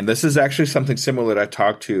fair. And this is actually something similar that I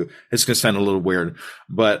talked to. It's going to sound a little weird,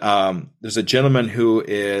 but there's a gentleman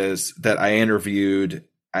that I interviewed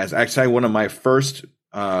as actually one of my first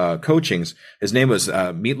coachings. His name was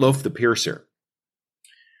Meatloaf the Piercer.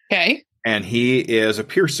 Okay. And he is a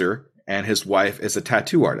piercer and his wife is a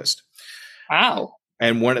tattoo artist. Wow.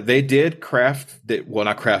 And when they did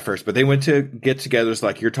not craft fairs, but they went to get-togethers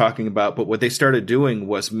like you're talking about. But what they started doing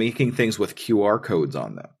was making things with QR codes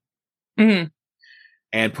on them. Mm-hmm.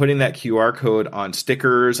 And putting that QR code on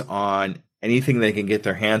stickers, on anything they can get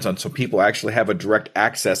their hands on. So people actually have a direct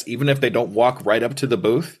access. Even if they don't walk right up to the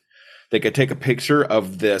booth, they could take a picture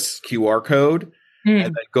of this QR code and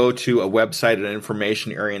then go to a website, an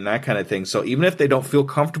information area, and that kind of thing. So even if they don't feel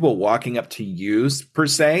comfortable walking up to use per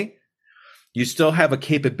se, you still have a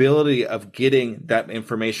capability of getting that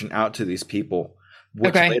information out to these people,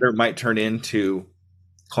 which later might turn into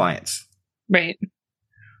clients. Right.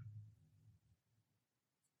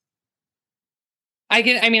 I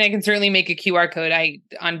can certainly make a QR code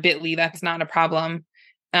on Bitly. That's not a problem.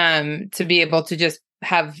 To be able to just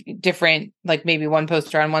have different, like maybe one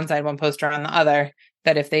poster on one side, one poster on the other,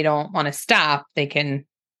 that if they don't want to stop, they can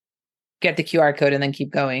get the QR code and then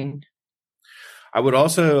keep going. I would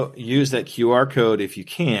also use that QR code, if you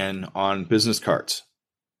can, on business cards.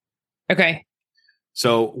 Okay.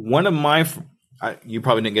 So one of you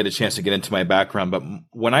probably didn't get a chance to get into my background, but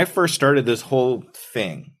when I first started this whole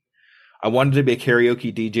thing, I wanted to be a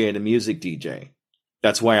karaoke DJ and a music DJ.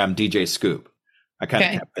 That's why I'm DJ Scoop. I kind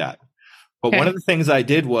of kept that. But one of the things I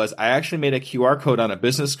did was I actually made a QR code on a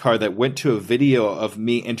business card that went to a video of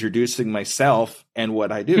me introducing myself and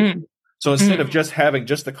what I do. Mm. So instead of just having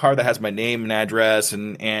just the card that has my name and address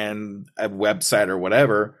and a website or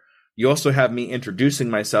whatever, you also have me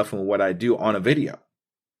introducing myself and what I do on a video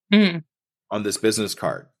on this business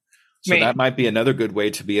card. So that might be another good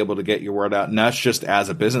way to be able to get your word out, not just as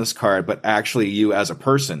a business card, but actually you as a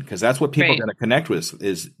person, because that's what people are going to connect with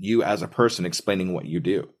is you as a person explaining what you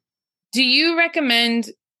do. Do you recommend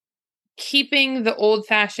keeping the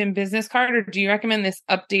old-fashioned business card, or do you recommend this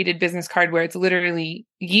updated business card where it's literally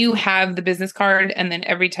you have the business card and then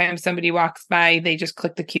every time somebody walks by, they just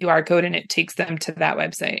click the QR code and it takes them to that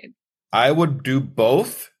website? I would do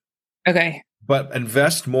both. Okay. But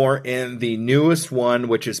invest more in the newest one,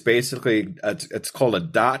 which is basically, it's called a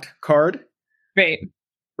dot card. Right.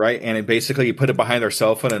 Right. And basically you put it behind their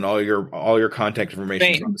cell phone and all your contact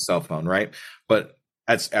information is on the cell phone. Right. But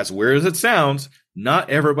as weird as it sounds, not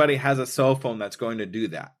everybody has a cell phone that's going to do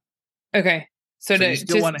that. Okay. So to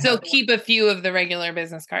still keep a few of the regular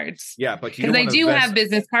business cards. Yeah. But because I do have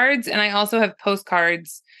business cards and I also have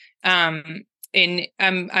postcards. I'm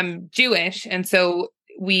Jewish. And so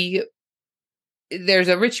there's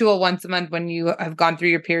a ritual once a month when you have gone through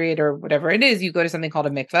your period or whatever it is, you go to something called a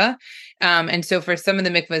mikveh. And so for some of the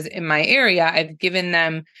mikvahs in my area, I've given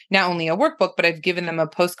them not only a workbook, but I've given them a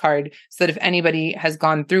postcard so that if anybody has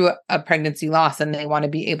gone through a pregnancy loss and they want to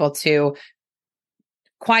be able to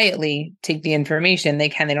quietly take the information, they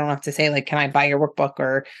don't have to say like, can I buy your workbook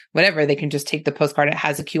or whatever? They can just take the postcard. It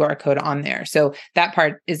has a QR code on there. So that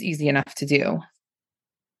part is easy enough to do.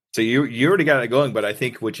 So you already got it going, but I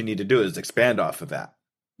think what you need to do is expand off of that.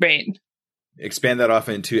 Right. Expand that off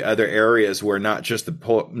into other areas where not just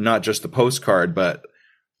the postcard, but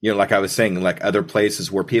like I was saying, like other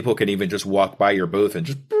places where people can even just walk by your booth and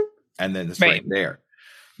just and then it's right there.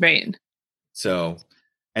 Right. So,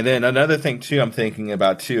 and then another thing too, I'm thinking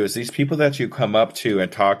about too, is these people that you come up to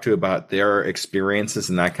and talk to about their experiences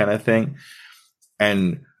and that kind of thing.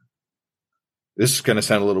 And this is going to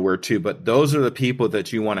sound a little weird too, but those are the people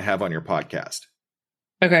that you want to have on your podcast.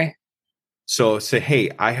 Okay. So say, hey,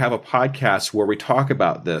 I have a podcast where we talk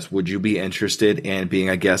about this. Would you be interested in being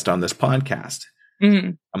a guest on this podcast?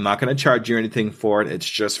 Mm-hmm. I'm not going to charge you anything for it. It's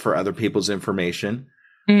just for other people's information.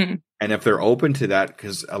 Mm-hmm. And if they're open to that,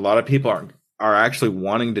 because a lot of people are actually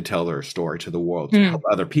wanting to tell their story to the world to help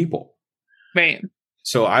other people. Right.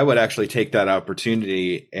 So I would actually take that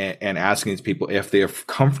opportunity and asking these people if they're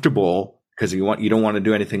comfortable, because you don't want to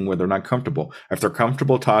do anything where they're not comfortable. If they're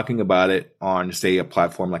comfortable talking about it on, say, a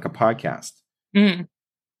platform like a podcast. Mm-hmm.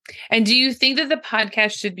 And do you think that the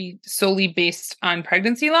podcast should be solely based on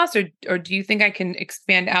pregnancy loss, or do you think I can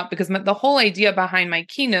expand out? Because the whole idea behind my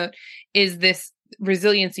keynote is this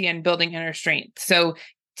resiliency and building inner strength. So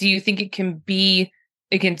do you think it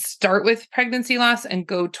can start with pregnancy loss and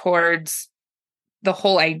go towards the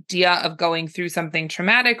whole idea of going through something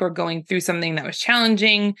traumatic or going through something that was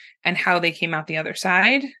challenging and how they came out the other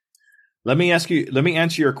side? Let me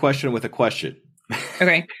answer your question with a question.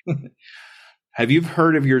 Okay. Have you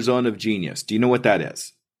heard of your zone of genius? Do you know what that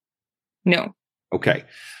is? No. Okay.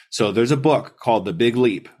 So there's a book called The Big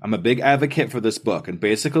Leap. I'm a big advocate for this book. And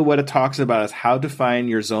basically what it talks about is how to find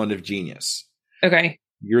your zone of genius. Okay.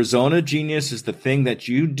 Your zone of genius is the thing that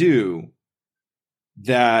you do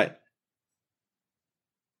that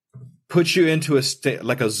puts you into a state,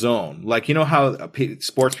 like a zone. Like, you know how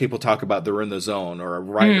sports people talk about they're in the zone, or a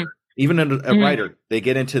writer, even a writer, they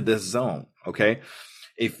get into this zone. Okay.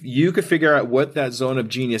 If you could figure out what that zone of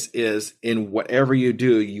genius is in whatever you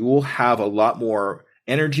do, you will have a lot more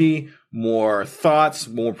energy, more thoughts,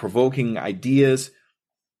 more provoking ideas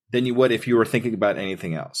than you would if you were thinking about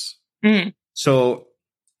anything else. Mm. So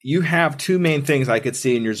you have two main things I could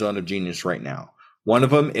see in your zone of genius right now. One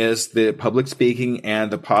of them is the public speaking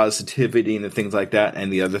and the positivity and the things like that.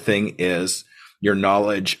 And the other thing is your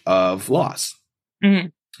knowledge of loss. Mm-hmm.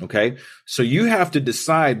 Okay. So you have to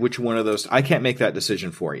decide which one of those. I can't make that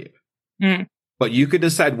decision for you, but you could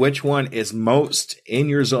decide which one is most in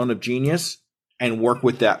your zone of genius and work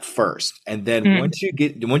with that first. And then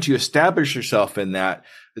once you establish yourself in that,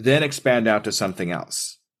 then expand out to something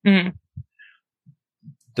else. The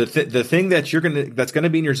thing that that's going to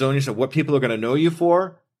be in your zone of what people are going to know you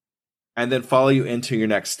for, and then follow you into your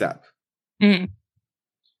next step.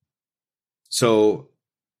 So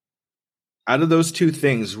out of those two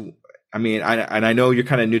things, I mean, I know you're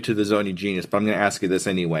kind of new to the zone of genius, but I'm going to ask you this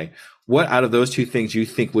anyway. What out of those two things you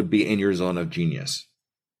think would be in your zone of genius?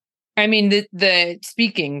 I mean, the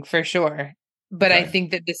speaking for sure. But okay. I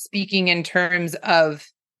think that the speaking in terms of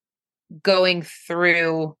going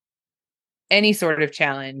through any sort of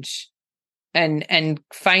challenge and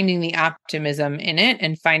finding the optimism in it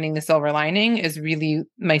and finding the silver lining is really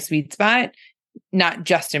my sweet spot. Not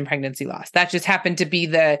just in pregnancy loss. That just happened to be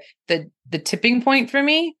the tipping point for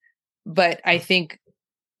me. But I think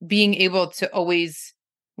being able to always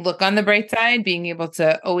look on the bright side, being able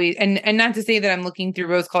to always, and not to say that I'm looking through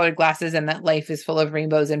rose-colored glasses and that life is full of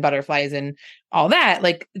rainbows and butterflies and all that.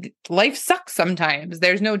 Like, life sucks sometimes.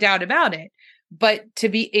 There's no doubt about it. But to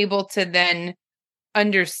be able to then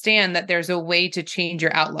understand that there's a way to change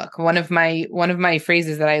your outlook. One of my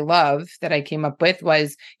phrases that I love that I came up with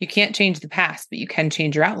was, you can't change the past, but you can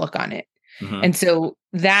change your outlook on it. And so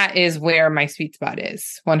that is where my sweet spot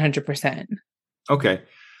is 100%. Okay.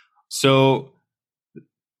 So,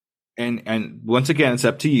 and once again, it's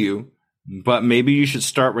up to you, but maybe you should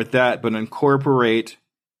start with that, but incorporate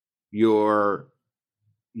your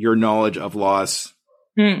knowledge of loss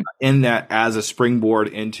in that as a springboard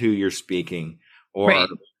into your speaking. Or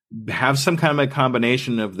have some kind of a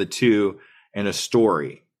combination of the two in a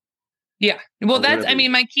story. Yeah. Well,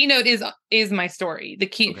 my keynote is my story.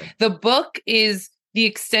 The book is the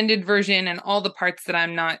extended version and all the parts that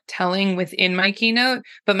I'm not telling within my keynote,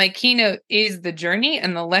 but my keynote is the journey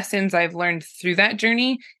and the lessons I've learned through that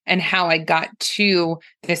journey and how I got to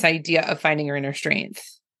this idea of finding your inner strength.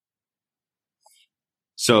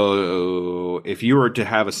 So if you were to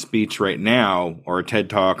have a speech right now or a TED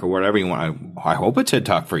Talk or whatever you want, I hope a TED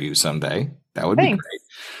Talk for you someday. That would be great.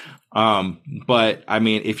 But I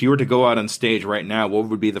mean, if you were to go out on stage right now, what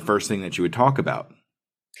would be the first thing that you would talk about?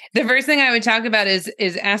 The first thing I would talk about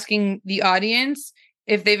is asking the audience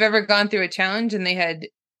if they've ever gone through a challenge and they had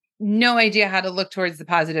no idea how to look towards the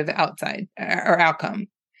positive outside or outcome.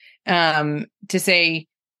 To say,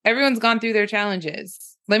 everyone's gone through their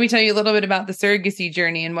challenges. Let me tell you a little bit about the surrogacy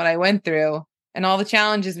journey and what I went through and all the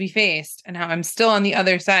challenges we faced and how I'm still on the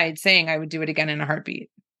other side saying I would do it again in a heartbeat.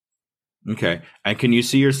 Okay. And can you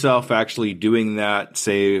see yourself actually doing that,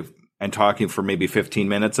 say, and talking for maybe 15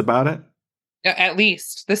 minutes about it? At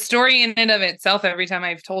least. The story in and of itself, every time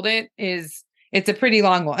I've told it's a pretty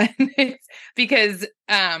long one. It's because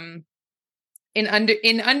in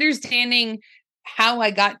understanding how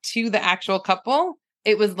I got to the actual couple,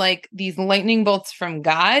 it was like these lightning bolts from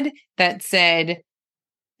God that said,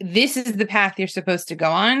 this is the path you're supposed to go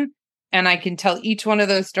on. And I can tell each one of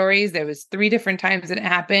those stories. There was 3 different times that it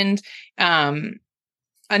happened.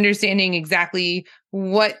 Understanding exactly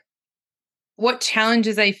what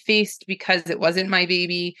challenges I faced because it wasn't my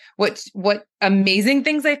baby, what amazing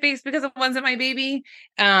things I faced because it wasn't my baby.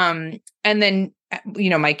 And then,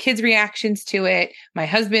 my kids' reactions to it, my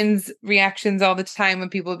husband's reactions all the time when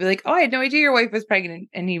people would be like, oh, I had no idea your wife was pregnant.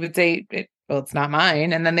 And he would say, well, it's not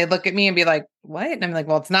mine. And then they'd look at me and be like, what? And I'm like,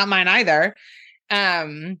 well, it's not mine either.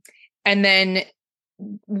 And then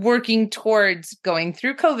working towards going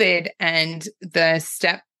through COVID and the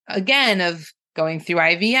step again of going through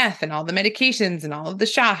IVF and all the medications and all of the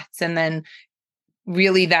shots. And then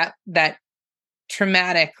really that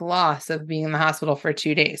traumatic loss of being in the hospital for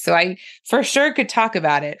 2 days. So I for sure could talk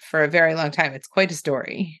about it for a very long time. It's quite a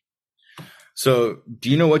story. So do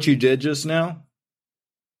you know what you did just now?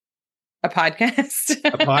 A podcast.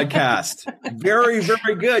 A podcast. Very,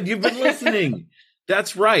 very good. You've been listening.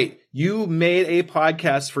 That's right. You made a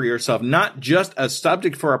podcast for yourself, not just a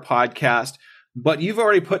subject for a podcast, but you've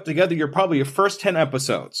already put together your first 10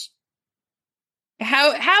 episodes.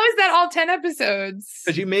 How is that all 10 episodes?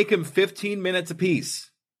 Because you make them 15 minutes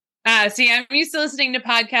apiece. See, I'm used to listening to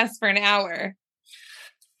podcasts for an hour.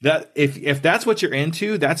 That if that's what you're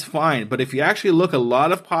into, that's fine. But if you actually look, a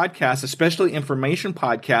lot of podcasts, especially information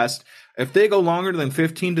podcasts, if they go longer than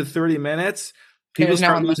 15 to 30 minutes, people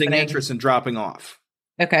start losing interest and dropping off.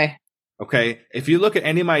 Okay. If you look at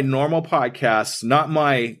any of my normal podcasts, not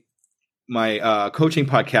my coaching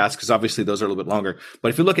podcasts, because obviously those are a little bit longer. But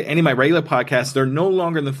if you look at any of my regular podcasts, they're no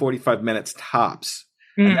longer than 45 minutes tops.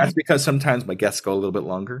 And that's because sometimes my guests go a little bit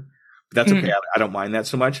longer. But that's okay. I don't mind that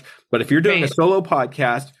so much. But if you're doing a solo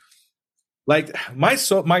podcast, like my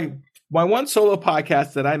one solo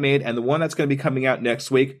podcast that I made and the one that's going to be coming out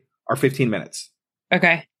next week are 15 minutes.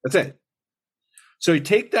 Okay. That's it. So you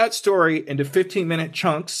take that story into 15-minute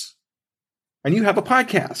chunks and you have a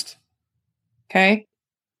podcast. Okay.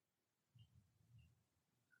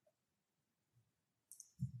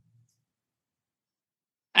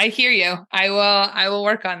 I hear you. I will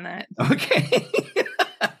work on that. Okay.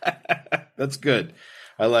 That's good.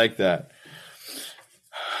 I like that.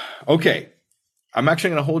 Okay. I'm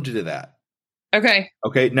actually going to hold you to that. Okay.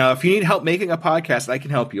 Okay. Now, if you need help making a podcast, I can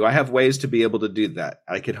help you. I have ways to be able to do that.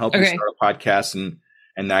 I can help you start a podcast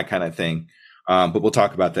and that kind of thing. But we'll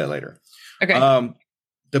talk about that later. Okay.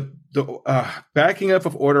 The backing up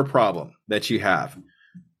of order problem that you have.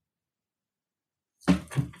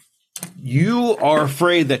 You are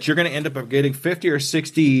afraid that you're going to end up getting 50 or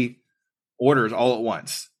 60 orders all at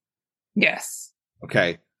once. Yes.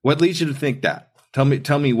 Okay. What leads you to think that? Tell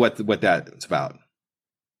me what that's about.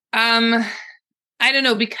 I don't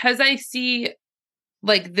know, because I see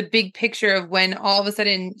like the big picture of when all of a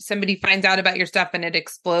sudden somebody finds out about your stuff and it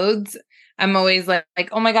explodes. I'm always like,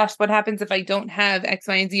 oh my gosh, what happens if I don't have X,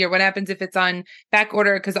 Y, and Z? Or what happens if it's on back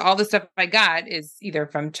order? Because all the stuff I got is either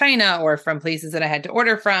from China or from places that I had to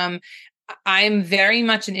order from. I'm very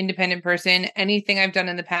much an independent person. Anything I've done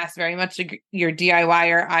in the past, very much your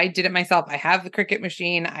DIYer. I did it myself. I have the Cricut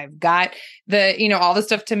machine. I've got the, all the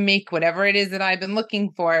stuff to make whatever it is that I've been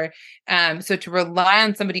looking for. So to rely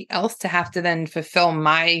on somebody else to have to then fulfill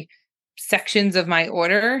my sections of my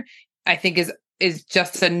order, I think is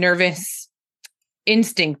just a nervous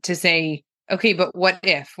instinct to say, okay, but what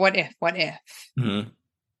if? Mm-hmm.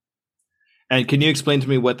 And can you explain to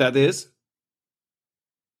me what that is?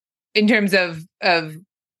 In terms of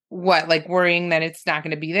what, like worrying that it's not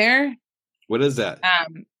going to be there? What is that?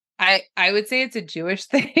 I would say it's a Jewish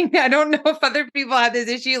thing. I don't know if other people have this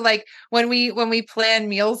issue. Like when we plan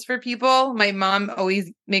meals for people, my mom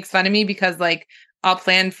always makes fun of me because like I'll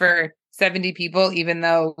plan for 70 people, even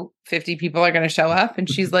though 50 people are going to show up. And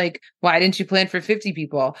she's like, why didn't you plan for 50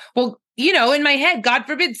 people? Well, in my head, God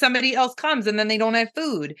forbid somebody else comes and then they don't have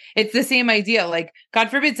food. It's the same idea. Like, God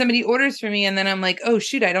forbid somebody orders for me and then I'm like, oh,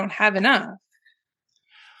 shoot, I don't have enough.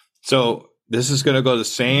 So this is going to go the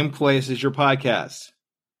same place as your podcast.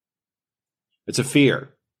 It's a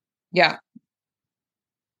fear. Yeah.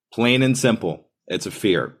 Plain and simple. It's a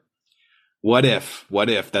fear. What if?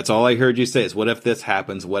 That's all I heard you say is, what if this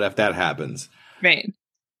happens? What if that happens? Right.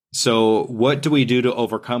 So what do we do to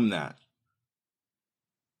overcome that?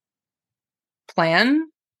 Plan,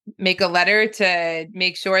 make a letter to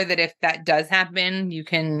make sure that if that does happen, you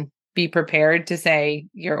can be prepared to say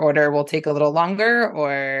your order will take a little longer,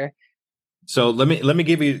 or. So let me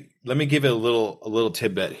give you a little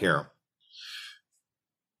tidbit here.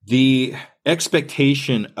 The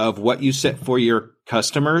expectation of what you set for your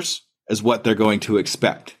customers is what they're going to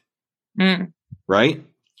expect. Right?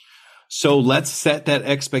 So let's set that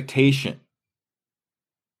expectation.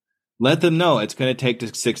 Let them know it's going to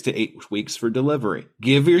take 6 to 8 weeks for delivery.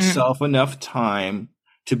 Give yourself enough time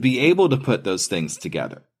to be able to put those things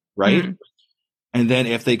together, right? And then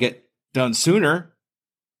if they get done sooner,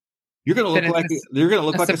 you're going to look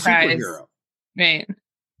like a superhero. Right.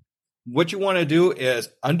 What you want to do is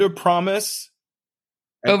under promise,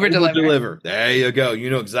 over deliver. There you go. You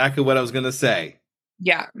know exactly what I was going to say.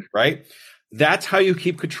 Yeah. Right? That's how you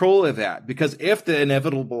keep control of that. Because if the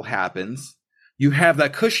inevitable happens, you have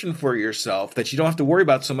that cushion for yourself that you don't have to worry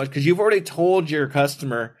about so much, because you've already told your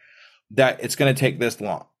customer that it's going to take this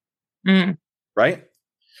long. Right?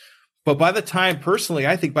 But by the time, personally,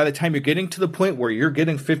 I think by the time you're getting to the point where you're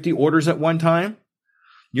getting 50 orders at one time,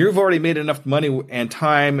 you've already made enough money and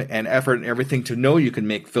time and effort and everything to know you can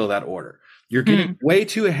fill that order. You're getting way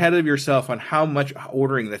too ahead of yourself on how much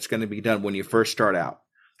ordering that's going to be done when you first start out.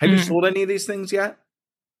 Have you sold any of these things yet?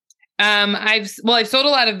 I've sold a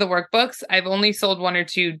lot of the workbooks. I've only sold 1 or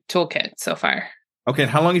 2 toolkits so far. Okay.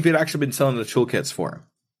 And how long have you actually been selling the toolkits for?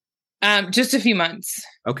 Just a few months.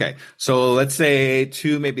 Okay. So let's say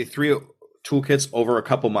 2, maybe 3 toolkits over a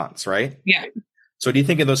couple months, right? Yeah. So do you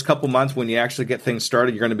think in those couple months when you actually get things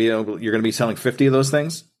started, you're going to be selling 50 of those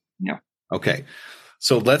things? No. Okay.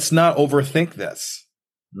 So let's not overthink this.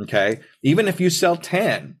 Okay. Even if you sell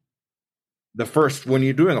 10, when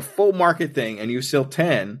you're doing a full market thing and you sell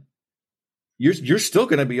 10, you're still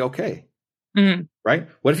going to be okay. Right?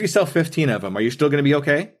 What if you sell 15 of them? Are you still going to be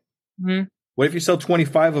okay? What if you sell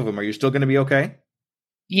 25 of them? Are you still going to be okay?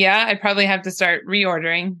 Yeah, I'd probably have to start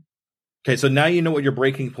reordering. Okay. So now you know what your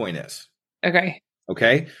breaking point is. Okay.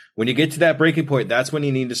 Okay. When you get to that breaking point, that's when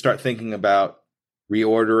you need to start thinking about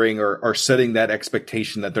reordering or setting that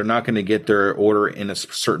expectation that they're not going to get their order in a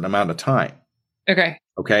certain amount of time. Okay.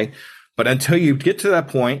 Okay. But until you get to that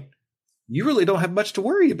point, you really don't have much to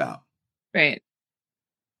worry about. Right.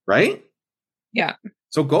 Right? Yeah.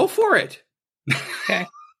 So go for it. Okay.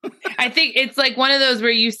 I think it's like one of those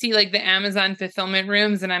where you see like the Amazon fulfillment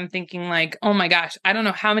rooms and I'm thinking like, oh my gosh, I don't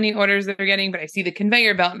know how many orders they're getting, but I see the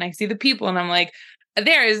conveyor belt and I see the people and I'm like,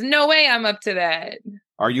 there is no way I'm up to that.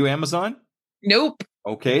 Are you Amazon? Nope.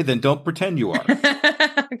 Okay, then don't pretend you are.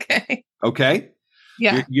 Okay. Okay?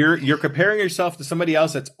 Yeah. You're comparing yourself to somebody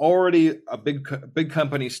else that's already a big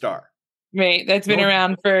company star. Right. That's been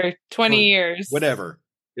around for 20 years. Whatever.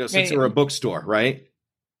 Since they were a bookstore, right?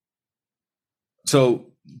 So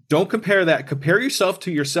don't compare that. Compare yourself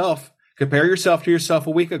to yourself. Compare yourself to yourself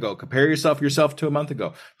a week ago. Compare yourself to a month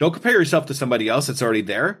ago. Don't compare yourself to somebody else that's already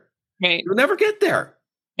there. Right. You'll never get there.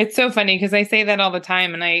 It's so funny because I say that all the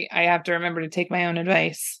time and I have to remember to take my own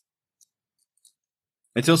advice.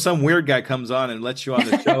 Until some weird guy comes on and lets you on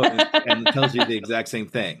the show and tells you the exact same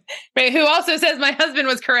thing. Right. Who also says my husband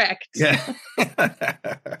was correct. Yeah.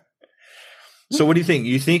 So what do you think?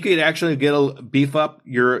 You think you'd actually beef up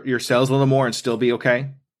your sales a little more and still be okay?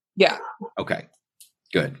 Yeah. Okay.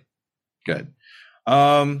 Good.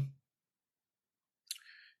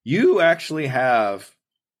 You actually have.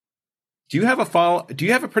 Do you have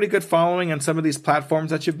a pretty good following on some of these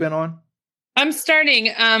platforms that you've been on? I'm starting.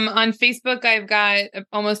 On Facebook, I've got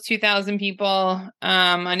almost 2,000 people.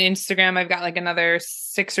 On Instagram, I've got like another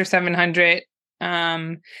 600 or 700.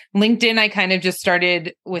 LinkedIn, I kind of just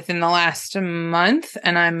started within the last month,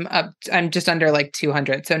 and I'm just under like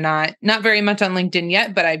 200. So not very much on LinkedIn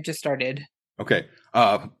yet, but I've just started. Okay.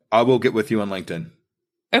 I will get with you on LinkedIn.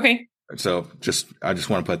 Okay. So I just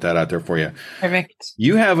want to put that out there for you. Perfect.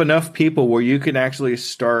 You have enough people where you can actually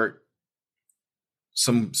start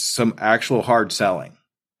some actual hard selling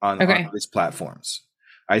on these platforms.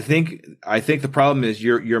 I think the problem is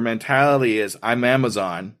your mentality is I'm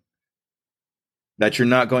Amazon, that you're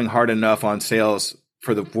not going hard enough on sales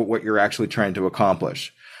for what you're actually trying to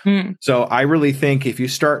accomplish. So I really think if you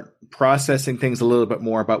start processing things a little bit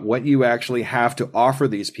more about what you actually have to offer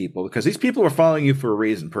these people, because these people are following you for a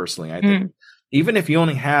reason. Personally, I think even if you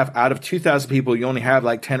only have, out of 2,000 people, you only have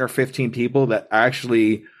like 10 or 15 people that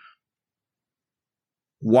actually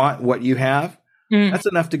want what you have, that's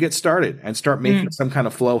enough to get started and start making some kind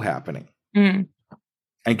of flow happening and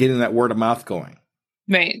getting that word of mouth going.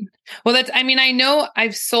 Right. Well, I know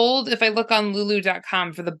I've sold, if I look on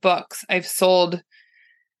lulu.com for the books, I've sold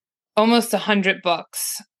almost 100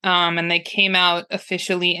 books. And they came out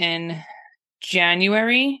officially in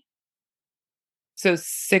January. So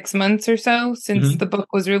 6 months or so since the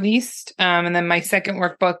book was released. And then my second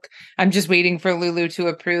workbook, I'm just waiting for Lulu to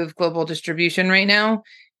approve global distribution right now.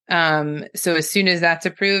 So as soon as that's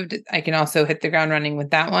approved, I can also hit the ground running with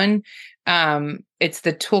that one. It's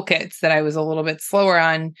the toolkits that I was a little bit slower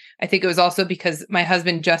on. I think it was also because my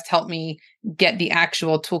husband just helped me get the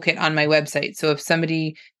actual toolkit on my website. So if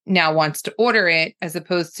somebody now wants to order it, as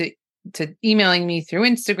opposed to emailing me through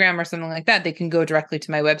Instagram or something like that, they can go directly to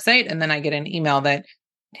my website, and then I get an email that,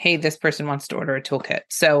 hey, this person wants to order a toolkit.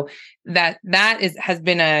 So that has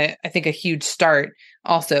been I think a huge start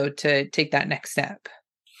also to take that next step.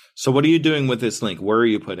 So what are you doing with this link? Where are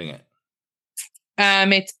you putting it?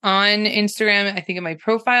 It's on Instagram, I think, in my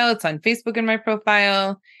profile. It's on Facebook in my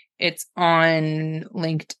profile. It's on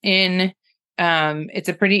LinkedIn. It's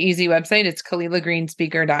a pretty easy website. It's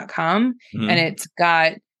KalilaGreenspeaker.com. And it's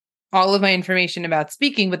got all of my information about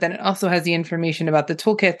speaking, but then it also has the information about the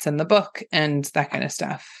toolkits and the book and that kind of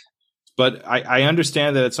stuff. But I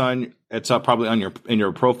understand that it's probably in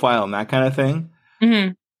your profile and that kind of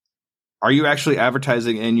thing. Are you actually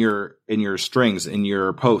advertising in your strings, in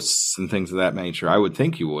your posts and things of that nature? I would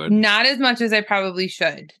think you would. Not as much as I probably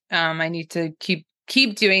should. I need to keep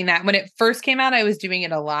doing that. When it first came out, I was doing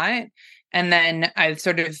it a lot. And then I've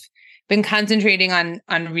sort of been concentrating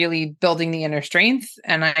on really building the inner strength.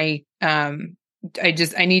 And I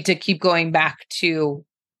need to keep going back to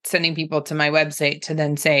sending people to my website to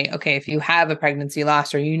then say, okay, if you have a pregnancy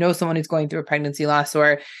loss, or you know someone who's going through a pregnancy loss,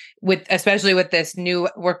 or especially with this new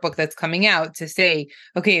workbook that's coming out, to say,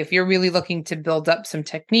 okay, if you're really looking to build up some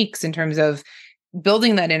techniques in terms of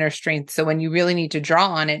building that inner strength, so when you really need to draw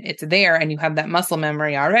on it, it's there and you have that muscle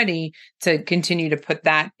memory already, to continue to put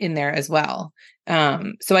that in there as well.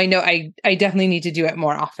 So I know I definitely need to do it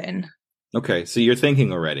more often. Okay. So you're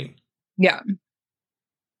thinking already. Yeah.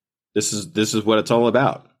 This is what it's all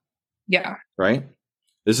about. Yeah. Right.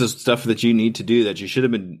 This is stuff that you need to do that you should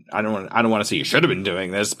have been. I don't want to say you should have been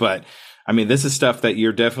doing this, but I mean, this is stuff that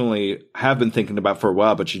you're definitely have been thinking about for a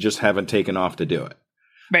while, but you just haven't taken off to do it.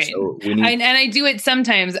 Right. So and I do it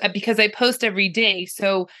sometimes because I post every day.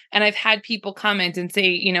 So, and I've had people comment and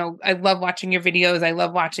say, I love watching your videos. I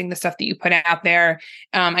love watching the stuff that you put out there.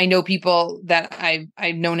 I know people that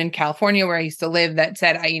I've known in California, where I used to live, that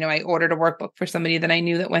said, I ordered a workbook for somebody that I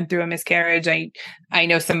knew that went through a miscarriage. I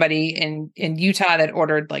know somebody in Utah that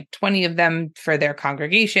ordered like 20 of them for their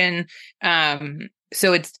congregation.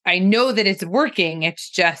 So I know that it's working. It's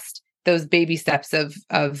just those baby steps of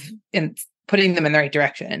putting them in the right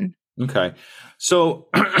direction. Okay. So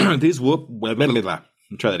let me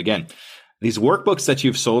try that again. These workbooks that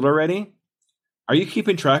you've sold already, are you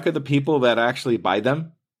keeping track of the people that actually buy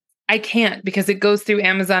them? I can't, because it goes through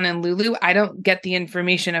Amazon and Lulu. I don't get the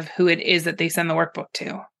information of who it is that they send the workbook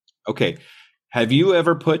to. Okay. Have you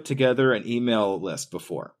ever put together an email list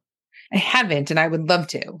before? I haven't, and I would love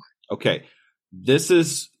to. Okay. This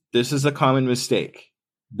is a common mistake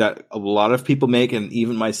that a lot of people make, and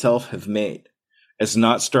even myself have made, is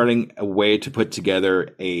not starting a way to put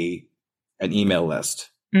together an email list.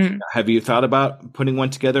 Have you thought about putting one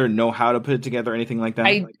together, know how to put it together, anything like that?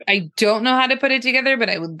 I don't know how to put it together, but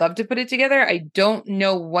I would love to put it together. I don't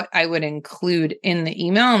know what I would include in the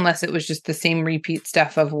email, unless it was just the same repeat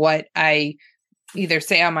stuff of what I either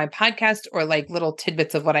say on my podcast, or like little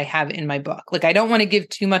tidbits of what I have in my book. Like, I don't want to give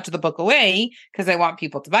too much of the book away because I want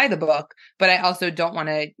people to buy the book, but I also don't want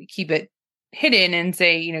to keep it hidden and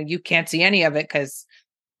say, you can't see any of it because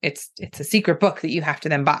it's a secret book that you have to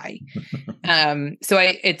then buy. So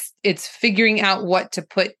it's figuring out what to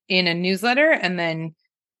put in a newsletter and then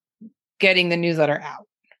getting the newsletter out.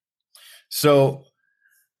 So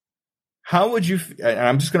how would you, and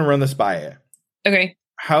I'm just going to run this by you. Okay.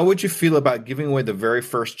 How would you feel about giving away the very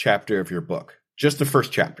first chapter of your book? Just the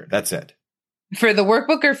first chapter. That's it. For the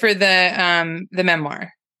workbook or for the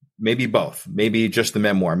memoir? Maybe both. Maybe just the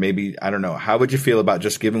memoir. Maybe, I don't know. How would you feel about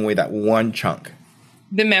just giving away that one chunk?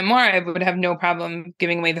 The memoir, I would have no problem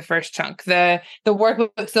giving away the first chunk. The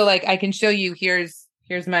workbook, so like I can show you, here's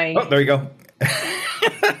my... Oh, there you go.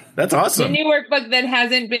 That's awesome. The new workbook that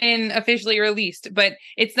hasn't been officially released, but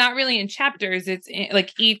it's not really in chapters. It's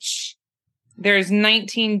like there's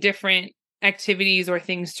 19 different activities or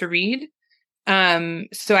things to read.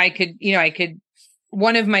 So I could,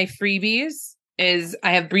 one of my freebies is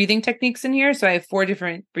I have breathing techniques in here. So I have 4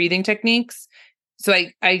 different breathing techniques. So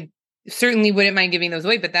I certainly wouldn't mind giving those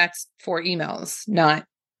away, but that's 4 emails, not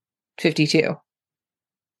 52.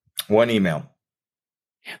 1 email.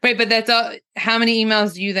 Right. But that's all. How many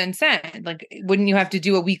emails do you then send? Like, wouldn't you have to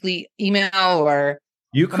do a weekly email or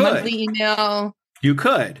you could. a monthly email? You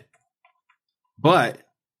could. But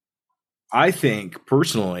I think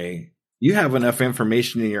personally, you have enough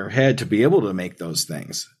information in your head to be able to make those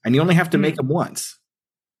things. And you only have to make them once.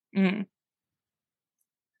 Mm.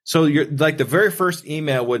 So you're like the very first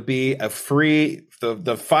email would be a free,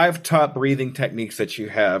 the 5 top breathing techniques that you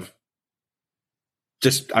have.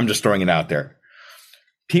 I'm just throwing it out there.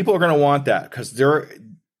 People are going to want that because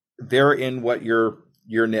they're in what your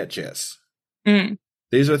niche is. Mm.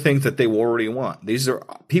 These are things that they already want. These are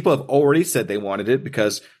people have already said they wanted it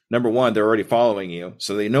because number 1, they're already following you,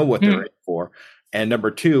 so they know what they're in for. And number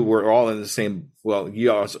 2, we're all in the same. Well,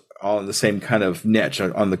 you all in the same kind of niche.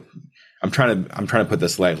 I'm trying to put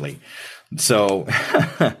this lightly. So,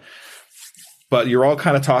 but you're all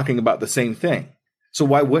kind of talking about the same thing. So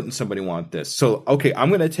why wouldn't somebody want this? So okay, I'm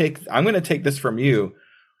going to take this from you.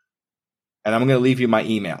 And I'm going to leave you my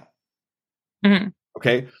email. Mm-hmm.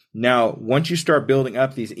 Okay. Now, once you start building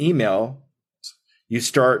up these emails, you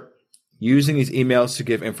start using these emails to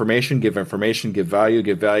give information, give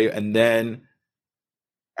value. And then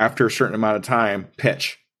after a certain amount of time,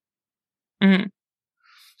 pitch. Mm-hmm.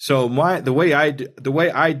 So the way I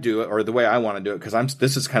do it, or the way I want to do it, because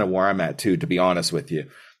this is kind of where I'm at too, to be honest with you.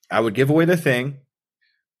 I would give away the thing,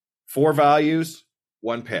 4 values,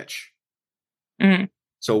 1 pitch. Mm-hmm.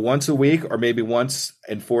 So once a week or maybe once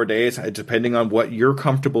in 4 days, depending on what you're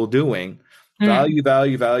comfortable doing, value,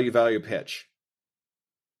 pitch.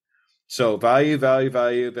 So value.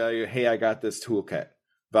 Hey, I got this toolkit.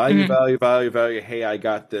 Value. Hey, I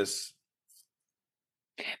got this.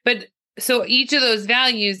 But so each of those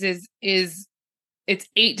values is it's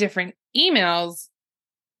 8 different emails.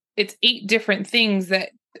 It's 8 different things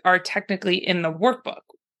that are technically in the workbook,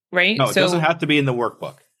 right? No, it doesn't have to be in the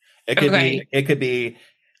workbook. It could be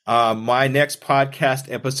my next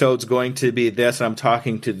podcast episode's going to be this. I'm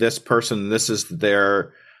talking to this person. This is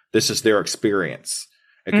their experience.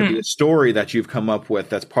 It could be a story that you've come up with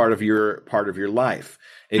that's part of your life.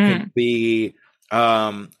 It could be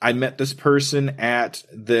I met this person at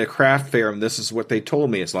the craft fair, and this is what they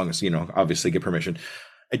told me. As long as obviously get permission.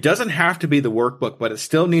 It doesn't have to be the workbook, but it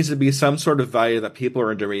still needs to be some sort of value that people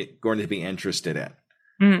are going to be interested in.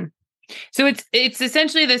 Mm. So it's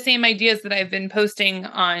essentially the same ideas that I've been posting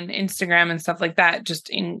on Instagram and stuff like that, just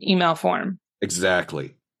in email form.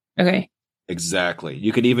 Exactly. Okay. Exactly.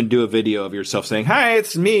 You could even do a video of yourself saying, "Hi,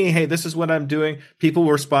 it's me. Hey, this is what I'm doing." People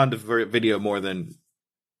will respond to video more than.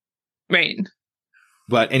 Right.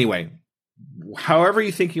 But anyway, however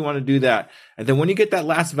you think you want to do that. And then when you get that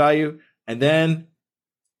last value, and then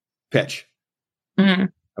pitch. Mm-hmm.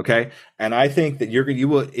 Okay. And I think that you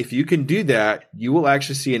will, if you can do that, you will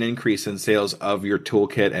actually see an increase in sales of your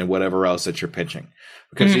toolkit and whatever else that you're pitching,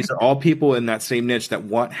 because these are all people in that same niche that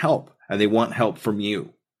want help, and they want help from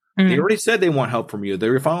you. Mm-hmm. They already said they want help from you.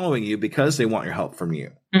 They're following you because they want your help from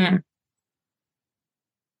you. Mm-hmm.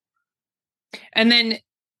 And then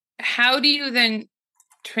how do you then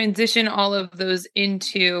transition all of those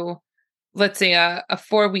into, let's say, a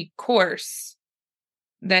 4-week course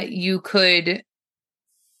that you could,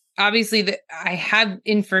 obviously I have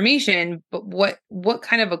information, but what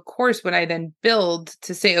kind of a course would I then build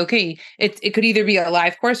to say, okay, it could either be a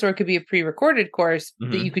live course or it could be a pre-recorded course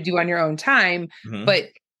that you could do on your own time. But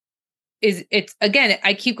it's again,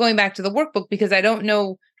 I keep going back to the workbook because I don't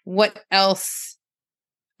know what else,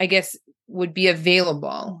 I guess, would be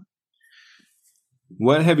available.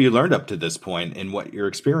 What have you learned up to this point, and what your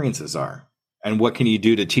experiences are, and what can you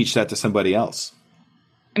do to teach that to somebody else?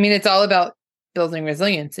 I mean, it's all about building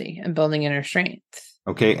resiliency and building inner strength.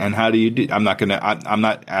 Okay. And how do you do? I'm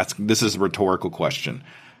not asking, this is a rhetorical question.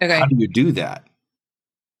 Okay. How do you do that?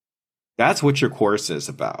 That's what your course is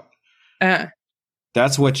about.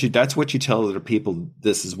 That's what you tell other people.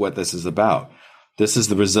 This is what this is about. This is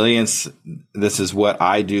the resilience. This is what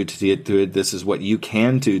I do to get through it. This is what you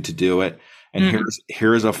can do to do it. And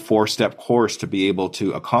here's a 4-step course to be able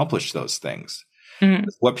to accomplish those things.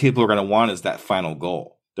 What people are going to want is that final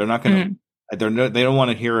goal. They're not going to, they don't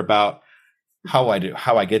want to hear about how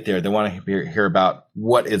I get there. They want to hear about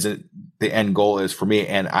what is it the end goal is for me.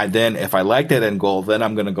 And then if I like that end goal, then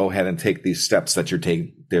I'm going to go ahead and take these steps that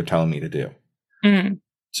they're telling me to do. Mm-hmm.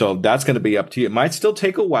 So that's going to be up to you. It might still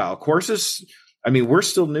take a while. Courses, I mean, we're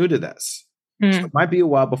still new to this. Mm-hmm. So it might be a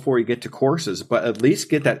while before you get to courses, but at least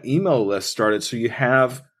get that email list started so you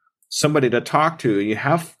have somebody to talk to. You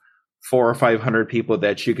have 400 or 500 people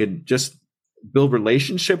that you could just build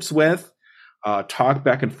relationships with, talk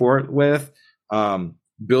back and forth with,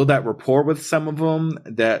 build that rapport with some of them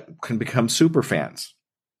that can become super fans.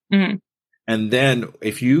 Mm-hmm. And then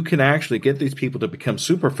if you can actually get these people to become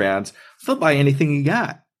super fans, they'll buy anything you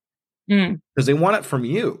got because they want it from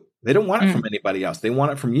you. They don't want it from anybody else. They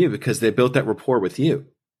want it from you because they built that rapport with you.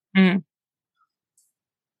 And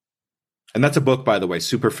that's a book, by the way,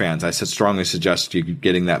 Super Fans. I strongly suggest you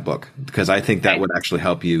getting that book because I think that would actually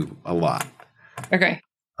help you a lot. Okay.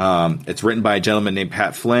 It's written by a gentleman named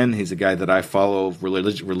Pat Flynn. He's a guy that I follow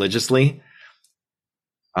religiously.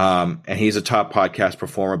 And he's a top podcast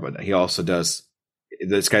performer, but he also does.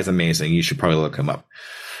 This guy's amazing. You should probably look him up.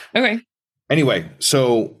 Okay. Anyway,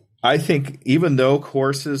 so I think even though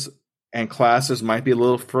courses and classes might be a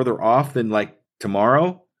little further off than like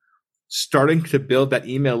tomorrow, starting to build that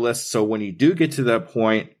email list so when you do get to that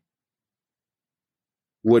point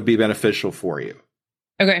would be beneficial for you.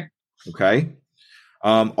 Okay. Okay.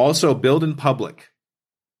 Also, build in public.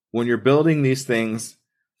 When you're building these things,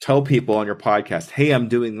 tell people on your podcast, hey, I'm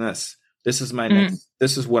doing this. This is my next,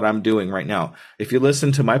 this is what I'm doing right now. If you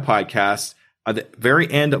listen to my podcast, at the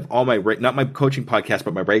very end of all my, not my coaching podcast,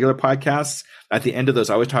 but my regular podcasts, at the end of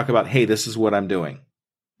those, I always talk about, hey, this is what I'm doing.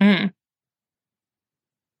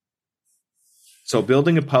 So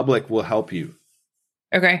building in public will help you.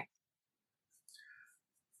 Okay.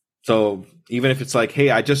 So even if it's like,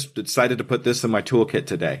 hey, I just decided to put this in my toolkit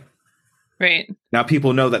today. Right. Now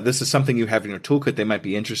people know that this is something you have in your toolkit they might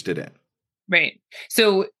be interested in. Right.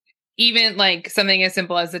 So even like something as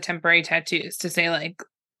simple as the temporary tattoos to say like,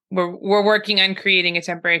 we're working on creating a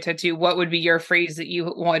temporary tattoo. What would be your phrase that you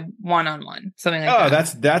would one-on-one? Something like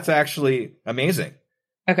that. Oh, that's actually amazing.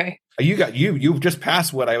 Okay. You just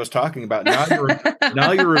passed what I was talking about.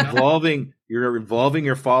 Now you're involving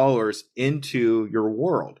your followers into your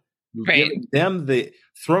world. You're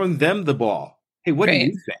throwing them the ball. Hey, what do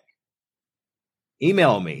you think?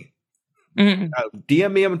 Email me.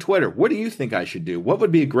 DM me on Twitter. What do you think I should do? What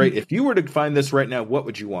would be great if you were to find this right now? What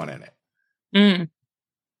would you want in it?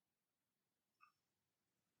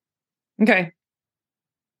 Okay.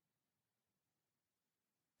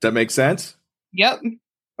 Does that make sense? Yep.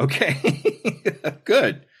 Okay.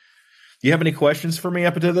 Good. Do you have any questions for me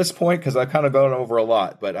up until this point? Because I've kind of gone over a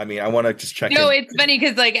lot, but I mean, I want to just check in. No, it's funny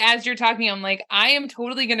because like, as you're talking, I'm like, I am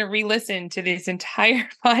totally going to re-listen to this entire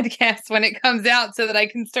podcast when it comes out so that I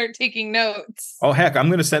can start taking notes. Oh, heck. I'm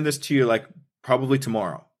going to send this to you like probably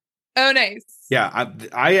tomorrow. Oh, nice. Yeah.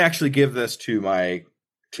 I actually give this to my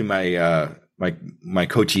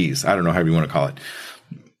coachees. I don't know how you want to call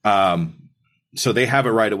it. So they have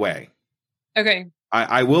it right away. Okay.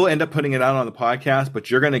 I will end up putting it out on the podcast, but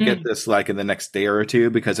you're going to get this like in the next day or two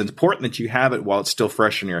because it's important that you have it while it's still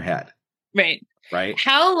fresh in your head. Right. Right.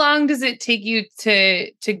 How long does it take you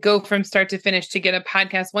to go from start to finish to get a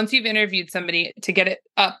podcast once you've interviewed somebody to get it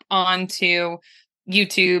up onto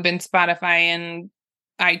YouTube and Spotify and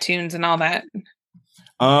iTunes and all that?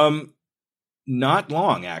 Not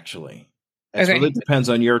long, actually. It really depends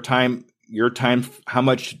on your time, how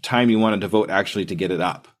much time you want to devote actually to get it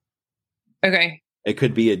up. Okay. It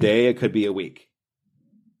could be a day. It could be a week.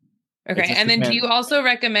 Okay. And then do you also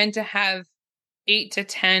recommend to have 8 to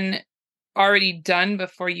 10 already done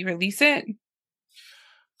before you release it?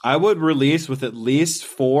 I would release with at least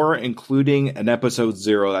 4, including an episode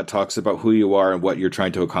 0 that talks about who you are and what you're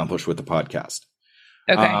trying to accomplish with the podcast.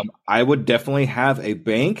 Okay. I would definitely have a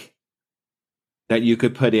bank that you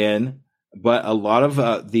could put in, but a lot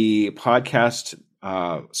of the podcast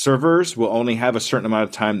servers will only have a certain amount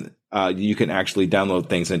of time you can actually download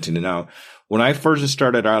things into. Now, when I first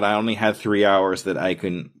started out, I only had 3 hours that I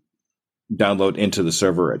can download into the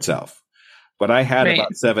server itself. But I had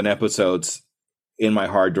about 7 episodes in my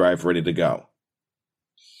hard drive ready to go.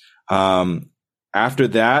 After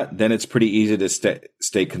that, then it's pretty easy to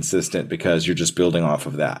stay consistent because you're just building off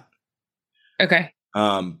of that. Okay.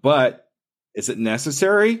 But is it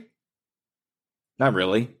necessary? Not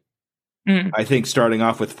really. I think starting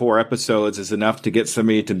off with 4 episodes is enough to get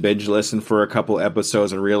somebody to binge listen for a couple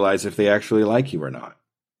episodes and realize if they actually like you or not.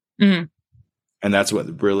 And that's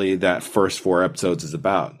what really that first 4 episodes is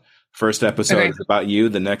about. First episode is about you.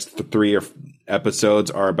 The next 3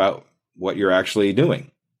 episodes are about what you're actually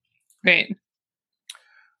doing. Right.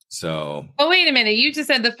 So, oh, wait a minute. You just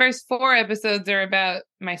said the first 4 episodes are about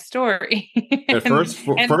my story.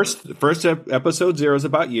 the first episode 0 is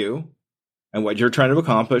about you and what you're trying to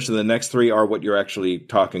accomplish, and the next 3 are what you're actually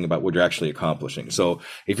talking about, what you're actually accomplishing. So,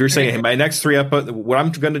 if you're saying, hey, my next 3 episodes, what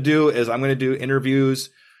I'm going to do is I'm going to do interviews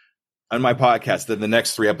on my podcast. Then the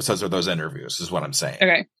next 3 episodes are those interviews, is what I'm saying.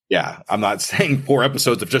 Okay. Yeah, I'm not saying 4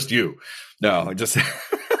 episodes of just you. No, just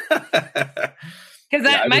because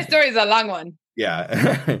my story is a long one.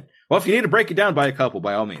 Yeah. Well, if you need to break it down by a couple,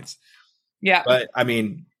 by all means. Yeah. But I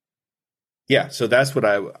mean, yeah. So that's what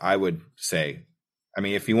I would say. I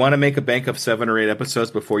mean, if you want to make a bank of 7 or 8 episodes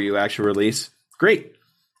before you actually release, great.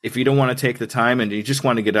 If you don't want to take the time and you just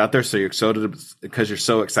want to get out there, so you're excited because you're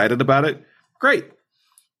so excited about it, great.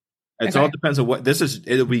 It all depends on what this is.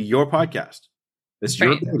 It'll be your podcast. It's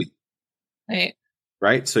your baby.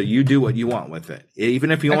 Right. So you do what you want with it, even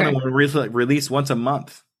if you only want to release once a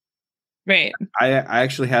month. Right. I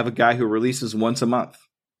actually have a guy who releases once a month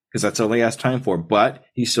because that's all he has time for, but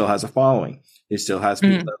he still has a following. He still has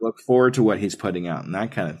people that look forward to what he's putting out and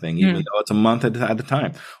that kind of thing, even though it's a month at a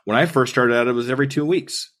time. When I first started out, it was every 2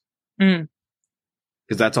 weeks because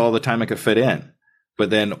that's all the time I could fit in.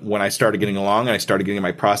 But then when I started getting along and I started getting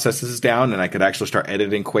my processes down and I could actually start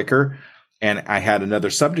editing quicker and I had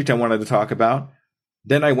another subject I wanted to talk about,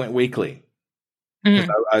 then I went weekly.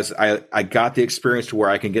 I got the experience to where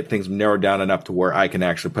I can get things narrowed down enough to where I can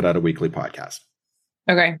actually put out a weekly podcast.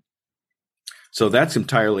 Okay. So that's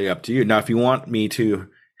entirely up to you. Now, if you want me to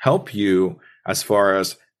help you as far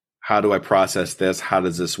as how do I process this, how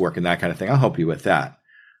does this work and that kind of thing, I'll help you with that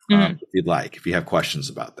if you'd like, if you have questions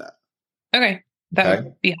about that. Okay. That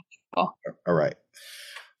would be helpful. All right.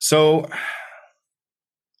 So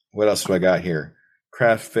what else do I got here?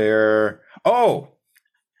 Craft fair. Oh,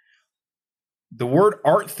 the word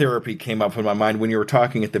art therapy came up in my mind when you were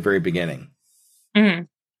talking at the very beginning.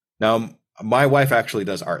 Now, my wife actually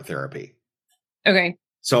does art therapy. Okay.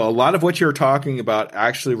 So a lot of what you're talking about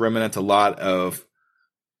actually reminates a lot of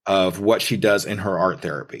what she does in her art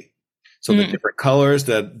therapy. So the different colors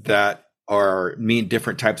that are mean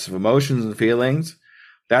different types of emotions and feelings.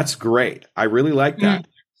 That's great. I really like that.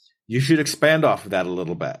 You should expand off of that a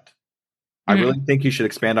little bit. I really think you should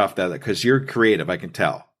expand off that because you're creative. I can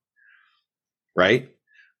tell. Right?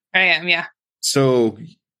 I am, yeah. So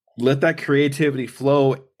let that creativity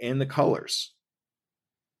flow in the colors.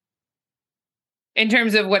 In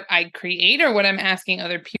terms of what I create or what I'm asking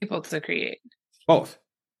other people to create? Both.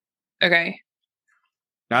 Okay.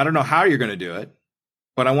 Now, I don't know how you're going to do it,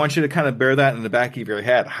 but I want you to kind of bear that in the back of your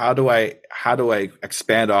head. How do I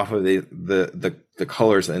expand off of the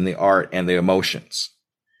colors and the art and the emotions?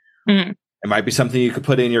 It might be something you could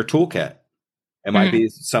put in your toolkit. It might be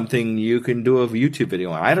something you can do a YouTube video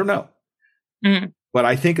on. I don't know. But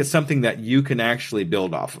I think it's something that you can actually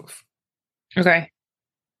build off of. Okay.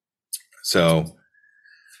 So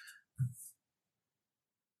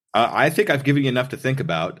I think I've given you enough to think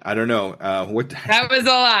about. I don't know. That was a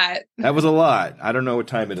lot. That was a lot. I don't know what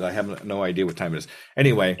time it is. I have no idea what time it is.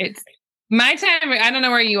 Anyway. It's my time. I don't know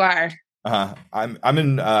where you are. I'm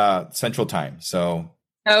in Central Time. So.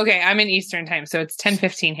 Okay. I'm in Eastern Time. So it's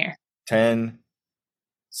 10:15 here. 10.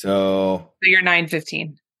 So you're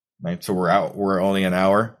 9:15. Right. So we're only an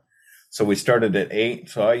hour. So we started at 8.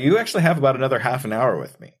 So you actually have about another half an hour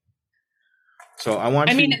with me. So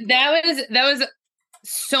I mean, that was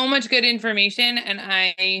so much good information. And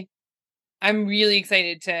I'm really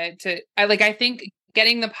excited I think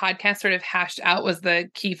getting the podcast sort of hashed out was the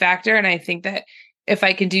key factor. And I think that if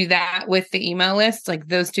I can do that with the email list, like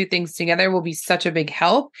those 2 things together will be such a big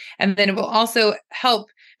help. And then it will also help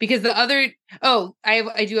because I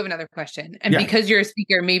do have another question. And because you're a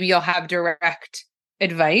speaker, maybe you'll have direct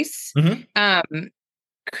advice.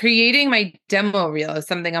 Creating my demo reel is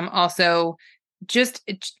something I'm also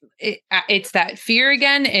it's that fear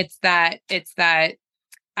again. It's that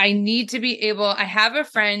I need to be able, I have a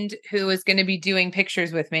friend who is going to be doing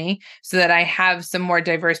pictures with me so that I have some more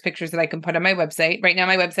diverse pictures that I can put on my website. Right now,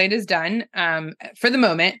 my website is done. For the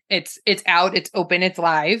moment, it's out, it's open, it's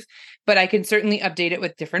live, but I can certainly update it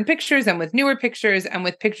with different pictures and with newer pictures and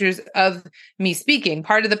with pictures of me speaking.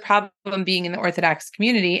 Part of the problem being in the Orthodox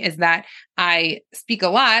community is that I speak a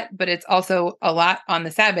lot, but it's also a lot on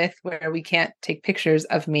the Sabbath where we can't take pictures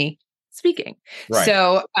of me speaking. Right.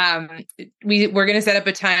 So we're going to set up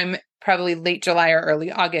a time probably late July or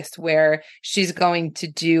early August where she's going to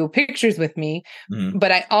do pictures with me.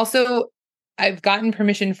 But I've gotten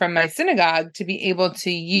permission from my synagogue to be able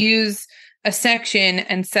to use a section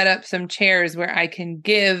and set up some chairs where I can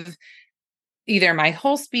give either my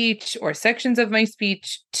whole speech or sections of my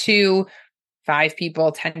speech to 5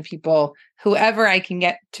 people, 10 people, whoever I can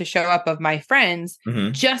get to show up of my friends,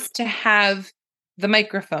 just to have the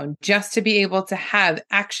microphone, just to be able to have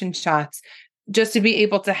action shots, just to be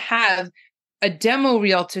able to have a demo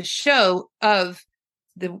reel to show of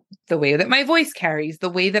the way that my voice carries, the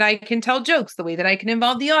way that I can tell jokes, the way that I can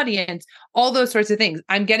involve the audience, all those sorts of things.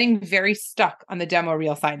 I'm getting very stuck on the demo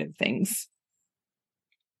reel side of things.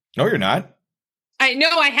 No, you're not. I know,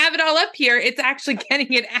 I have it all up here. It's actually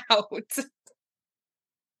getting it out.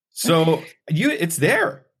 So it's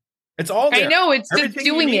there. It's all there. I know, it's Everything just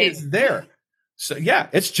doing it. It's there. So yeah,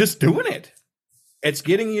 it's just doing it. It's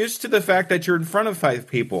getting used to the fact that you're in front of 5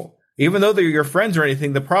 people. Even though they're your friends or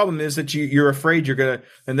anything, the problem is that you're afraid you're going to,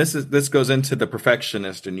 and this goes into the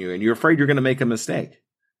perfectionist in you, and you're afraid you're going to make a mistake.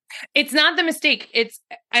 It's not the mistake.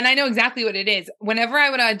 And I know exactly what it is. Whenever I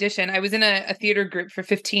would audition, I was in a theater group for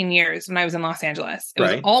 15 years when I was in Los Angeles. It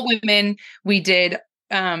was all women. We did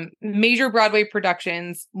major Broadway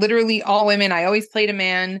productions, literally all women. I always played a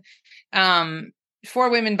man,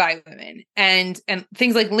 for women by women, and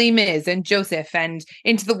things like Les Mis and Joseph and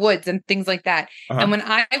Into the Woods and things like that. And when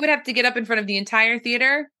I would have to get up in front of the entire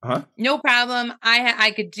theater, no problem.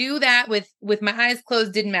 I could do that with my eyes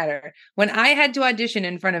closed, didn't matter. When I had to audition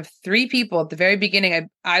in front of 3 people at the very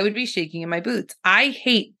beginning, I would be shaking in my boots. I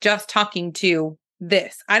hate just talking to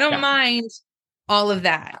this. I don't mind all of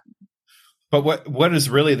that. But what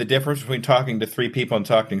is really the difference between talking to 3 people and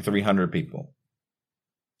talking to 300 people?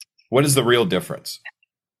 What is the real difference?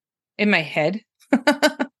 In my head.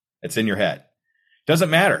 It's in your head. Doesn't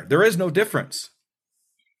matter. There is no difference.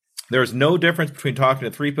 There's no difference between talking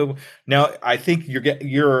to 3 people. Now, I think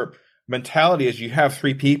your mentality is you have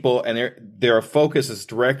 3 people and their focus is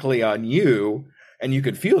directly on you, and you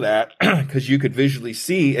could feel that because you could visually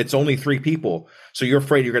see it's only 3 people. So you're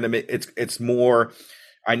afraid you're going to make it's more.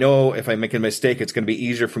 I know if I make a mistake, it's going to be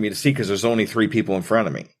easier for me to see because there's only 3 people in front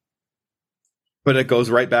of me. But it goes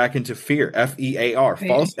right back into fear, FEAR,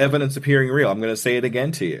 false evidence appearing real. I'm going to say it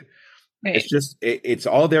again to you. It's just, it's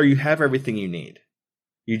all there. You have everything you need.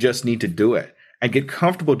 You just need to do it and get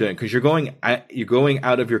comfortable doing it because you're going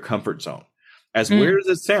out of your comfort zone. As weird as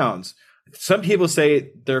it sounds, some people say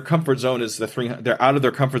their comfort zone is they're out of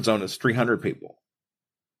their comfort zone is 300 people,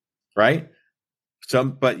 right?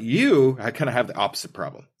 But I kind of have the opposite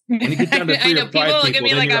problem. When you get down to 3 or 5 people,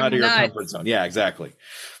 then you're out of your comfort zone. Yeah, exactly.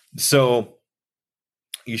 So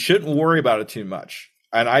you shouldn't worry about it too much.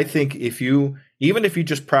 And I think even if you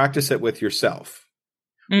just practice it with yourself,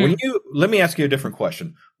 let me ask you a different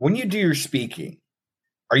question. When you do your speaking,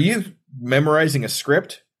 are you memorizing a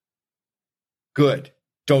script? Good.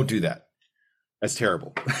 Don't do that. That's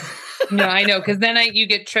terrible. No, I know. Cause then you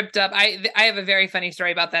get tripped up. I have a very funny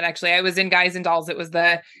story about that. Actually, I was in Guys and Dolls. It was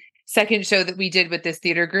the second show that we did with this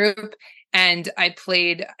theater group. And I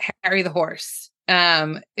played Harry the horse,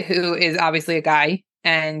 who is obviously a guy.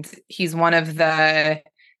 And he's one of the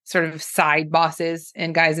sort of side bosses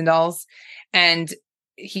in Guys and Dolls. And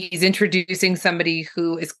he's introducing somebody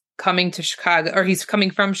who is coming to Chicago, or he's coming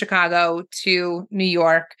from Chicago to New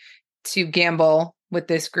York to gamble with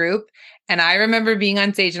this group. And I remember being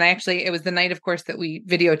on stage, and it was the night, of course, that we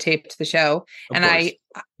videotaped the show. And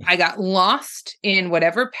I got lost in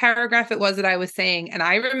whatever paragraph it was that I was saying. And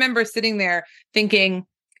I remember sitting there thinking,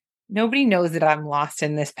 nobody knows that I'm lost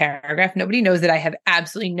in this paragraph. Nobody knows that I have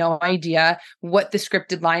absolutely no idea what the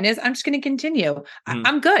scripted line is. I'm just going to continue.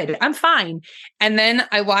 I'm good. I'm fine. And then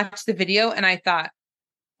I watched the video and I thought,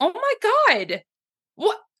 oh my God,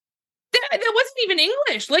 what? That wasn't even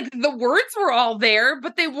English. Like, the words were all there,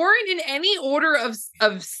 but they weren't in any order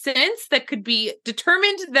of sense that could be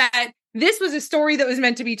determined that this was a story that was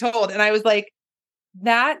meant to be told. And I was like,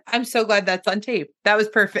 I'm so glad that's on tape. That was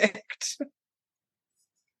perfect.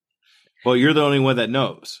 Well, you're the only one that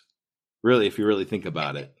knows, really, if you really think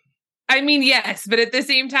about it. I mean, yes, but at the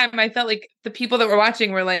same time, I felt like the people that were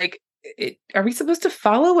watching were like, are we supposed to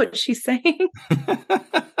follow what she's saying?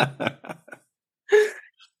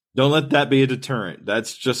 Don't let that be a deterrent.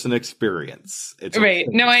 That's just an experience. It's right.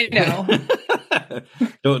 No, I know.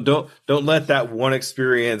 Don't let that one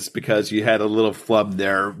experience, because you had a little flub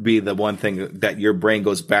there, be the one thing that your brain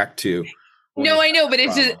goes back to. No, I know, but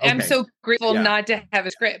it's just, I'm so grateful not to have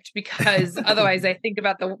a script, because otherwise I think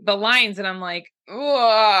about the lines and I'm like,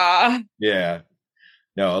 oh. Yeah.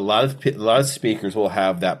 No, a lot of speakers will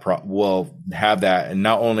have that, and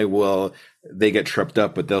not only will they get tripped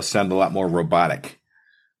up, but they'll sound a lot more robotic,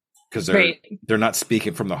 because they're not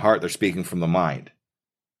speaking from the heart, they're speaking from the mind.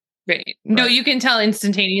 Right. No, you can tell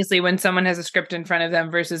instantaneously when someone has a script in front of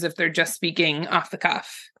them versus if they're just speaking off the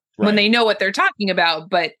cuff. when they know what they're talking about,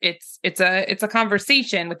 but it's a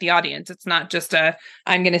conversation with the audience. It's not just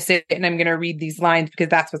I'm going to sit and I'm going to read these lines because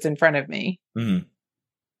that's what's in front of me. Mm-hmm.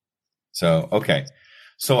 So, okay.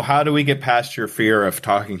 So how do we get past your fear of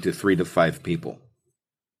talking to 3 to 5 people?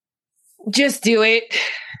 Just do it.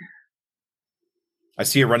 I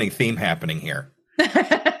see a running theme happening here.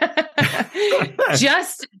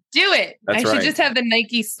 Just do it. That's I should just have the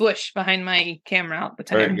Nike swoosh behind my camera all the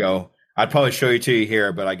time. There you go. I'd probably show you to you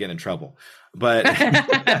here, but I get in trouble. But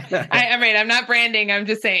I'm right. I'm not branding. I'm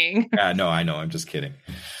just saying. No, I know. I'm just kidding.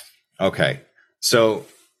 Okay. So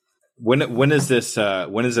when is this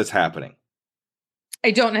happening?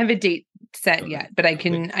 I don't have a date set yet, but I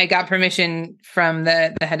got permission from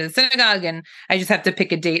the head of the synagogue, and I just have to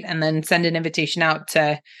pick a date and then send an invitation out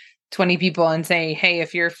to 20 people and say, hey,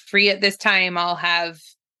 if you're free at this time, I'll have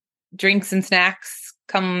drinks and snacks.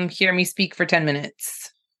 Come hear me speak for 10 minutes.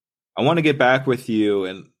 I want to get back with you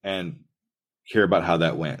and hear about how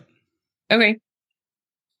that went. Okay.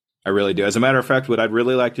 I really do. As a matter of fact, what I'd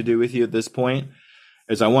really like to do with you at this point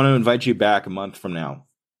is I want to invite you back a month from now.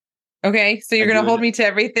 Okay. So you're going to hold me to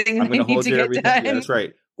everything I need to get done. Yeah, that's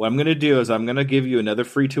right. What I'm going to do is I'm going to give you another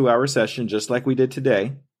free 2-hour session, just like we did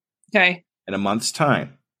today. Okay. In a month's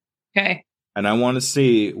time. Okay. And I want to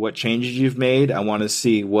see what changes you've made. I want to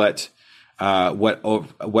see what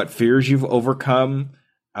fears you've overcome.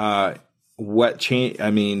 What change? I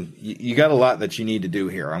mean, you got a lot that you need to do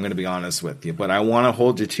here. I'm going to be honest with you, but I want to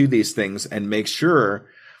hold you to these things and make sure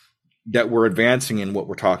that we're advancing in what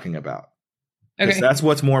we're talking about. Because that's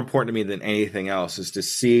what's more important to me than anything else, is to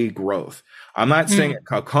see growth. I'm not saying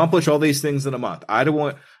accomplish all these things in a month. I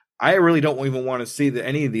really don't even want to see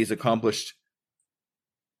any of these accomplished,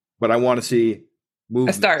 but I want to see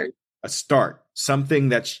movement, a start, something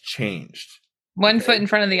that's changed. One foot in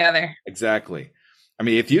front of the other. Exactly. I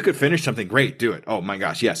mean, if you could finish something, great, do it. Oh my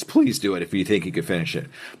gosh, yes, please do it if you think you could finish it.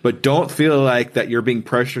 But don't feel like that you're being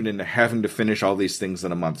pressured into having to finish all these things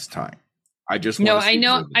in a month's time. I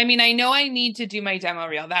know. I mean, I know I need to do my demo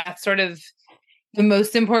reel. That's sort of the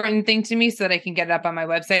most important thing to me so that I can get it up on my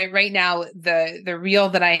website. Right now, the reel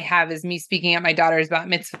that I have is me speaking at my daughter's bat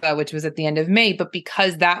mitzvah, which was at the end of May. But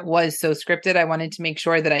because that was so scripted, I wanted to make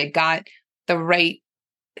sure that I got the right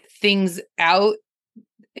things out.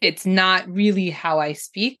 It's not really how I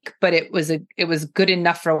speak, but it was good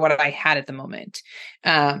enough for what I had at the moment.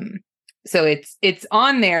 So it's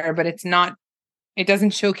on there, but it doesn't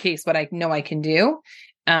showcase what I know I can do.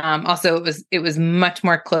 Also, it was much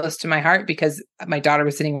more close to my heart because my daughter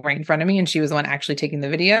was sitting right in front of me and she was the one actually taking the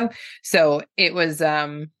video. So it was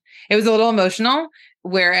a little emotional.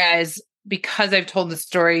 Whereas because I've told the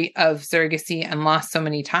story of surrogacy and loss so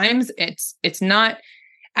many times, it's not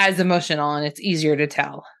as emotional and it's easier to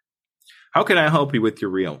tell. How can I help you with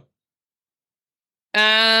your reel?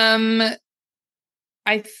 I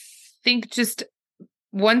think just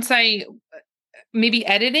once maybe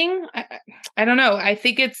editing. I don't know. I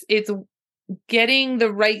think it's getting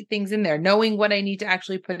the right things in there, knowing what I need to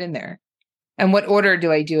actually put in there and what order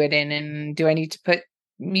do I do it in? And do I need to put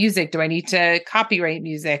music? Do I need to copyright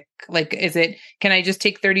music? Like, can I just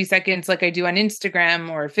take 30 seconds like I do on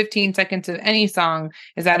Instagram, or 15 seconds of any song?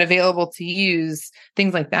 Is that available to use?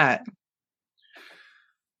 Things like that.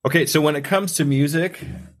 Okay. So when it comes to music,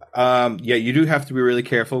 you do have to be really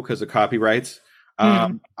careful because of copyrights.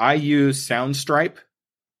 I use Soundstripe.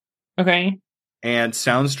 Okay. And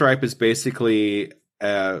Soundstripe is basically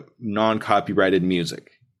non-copyrighted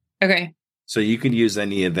music. Okay. So you can use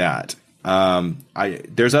any of that.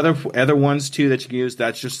 There's other ones too that you can use.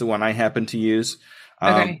 That's just the one I happen to use.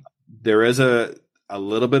 Okay. There is a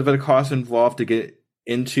little bit of a cost involved to get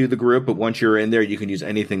into the group, but once you're in there, you can use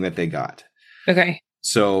anything that they got. Okay.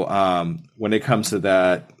 So when it comes to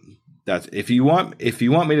that, that's if you want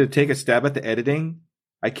me to take a stab at the editing,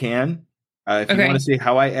 I can. If you want to see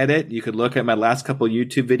how I edit, you could look at my last couple of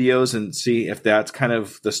YouTube videos and see if that's kind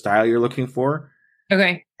of the style you're looking for.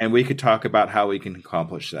 Okay. And we could talk about how we can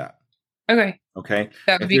accomplish that. Okay. Okay.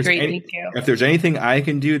 That would be great. Thank you. If there's anything I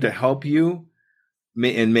can do to help you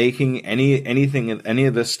in making any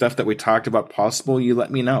of the stuff that we talked about possible, you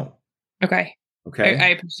let me know. Okay. Okay. I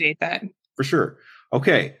appreciate that. For sure.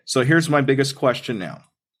 Okay. So here's my biggest question now.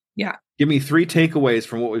 Yeah. Give me 3 takeaways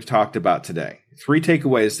from what we've talked about today. 3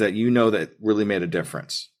 takeaways that you know that really made a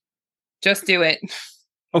difference. Just do it.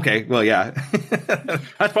 Okay. Well, yeah.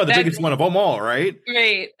 That's probably the biggest one of them all, right?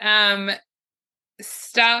 Great.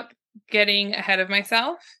 Stop getting ahead of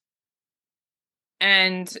myself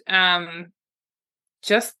and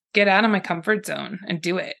just get out of my comfort zone and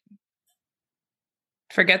do it.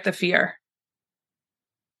 Forget the fear.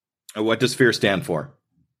 What does fear stand for?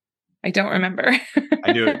 I don't remember.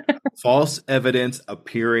 I knew it. False evidence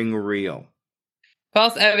appearing real.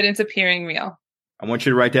 False evidence appearing real. I want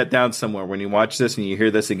you to write that down somewhere. When you watch this and you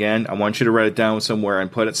hear this again, I want you to write it down somewhere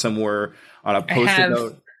and put it somewhere on a post-it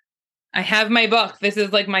note. I have my book. This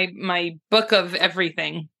is like my book of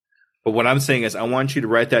everything. But what I'm saying is I want you to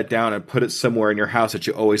write that down and put it somewhere in your house that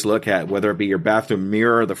you always look at, whether it be your bathroom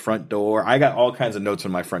mirror, the front door. I got all kinds of notes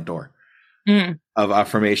on my front door of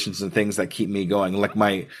affirmations and things that keep me going. Like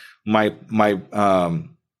the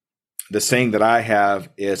saying that I have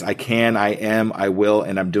is I can, I am, I will,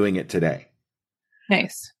 and I'm doing it today.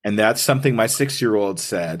 Nice. And that's something my 6-year-old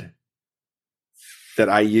said that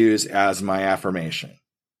I use as my affirmation.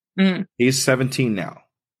 He's 17 now.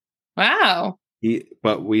 Wow.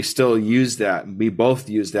 But we still use that. We both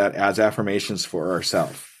use that as affirmations for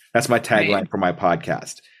ourselves. That's my tagline for my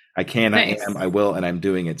podcast. I can, I am, I will, and I'm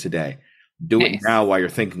doing it today. Do it now while you're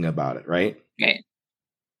thinking about it, right? Right.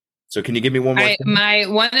 So can you give me one more?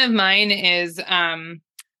 One of mine is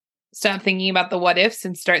stop thinking about the what ifs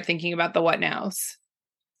and start thinking about the what nows.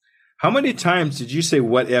 How many times did you say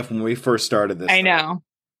what if when we first started this? I know.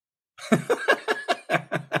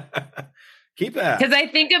 Keep that. Because I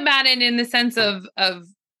think about it in the sense of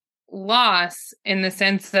loss, in the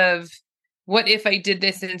sense of what if I did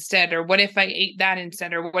this instead, or what if I ate that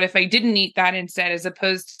instead, or what if I didn't eat that instead, as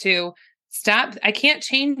opposed to stop. I can't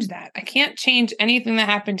change that. I can't change anything that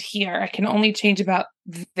happened here. I can only change about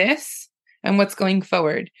this and what's going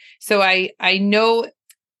forward. So I know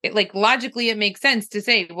it, like logically it makes sense to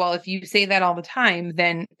say, well, if you say that all the time,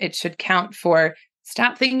 then it should count for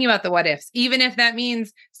stop thinking about the what ifs, even if that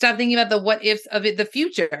means stop thinking about the what ifs of the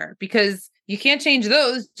future, because you can't change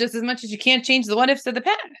those just as much as you can't change the what ifs of the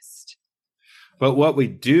past. But what we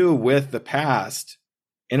do with the past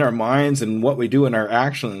in our minds and what we do in our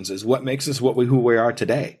actions is what makes us who we are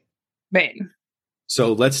today. Right.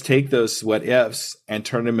 So let's take those what ifs and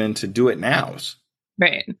turn them into do it nows.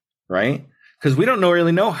 Right. Right? Because we don't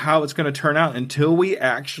really know how it's going to turn out until we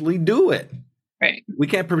actually do it. Right. We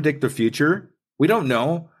can't predict the future. We don't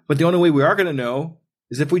know. But the only way we are going to know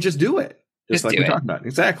is if we just do it. Just like we're talking about.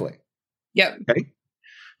 Exactly. Yep. Okay.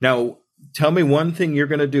 Now, tell me one thing you're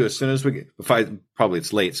going to do as soon as probably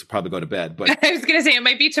it's late, so probably go to bed. But I was going to say it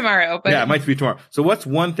might be tomorrow. But yeah, it might be tomorrow. So what's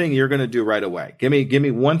one thing you're going to do right away? Give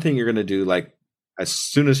me one thing you're going to do like as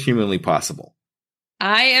soon as humanly possible.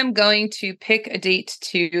 I am going to pick a date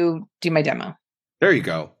to do my demo. There you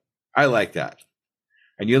go. I like that.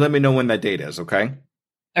 And you let me know when that date is, okay?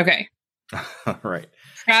 Okay. All right.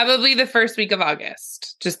 Probably the first week of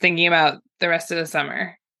August. Just thinking about the rest of the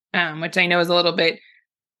summer, which I know is a little bit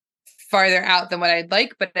farther out than what I'd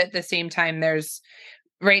like, but at the same time, there's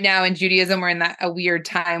right now in Judaism, we're in a weird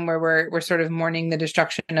time where we're sort of mourning the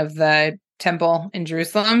destruction of the temple in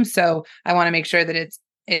Jerusalem. So I want to make sure that it's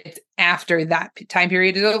after that time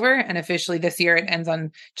period is over. And officially this year it ends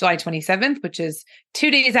on July 27th, which is 2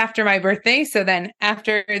 days after my birthday. So then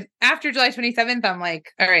after July 27th, I'm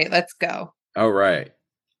like, all right, let's go. All right.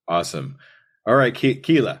 Awesome. All right.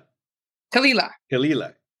 Kalila.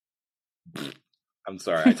 I'm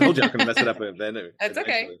sorry. I told you I was going to mess it up. That's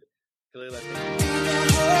okay.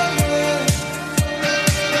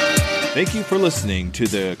 Thank you for listening to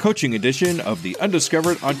the coaching edition of The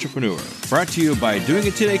Undiscovered Entrepreneur, brought to you by Doing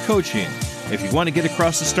It Today Coaching. If you want to get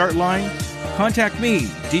across the start line, contact me,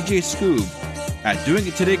 DJ Scoob, at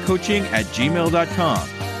doingittodaycoaching@gmail.com.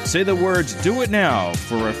 Say the words, do it now,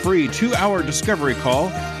 for a free 2-hour discovery call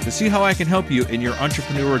to see how I can help you in your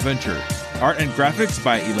entrepreneur adventure. Art and graphics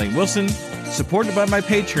by Elaine Wilson, supported by my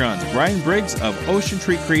Patreons, Brian Briggs of Ocean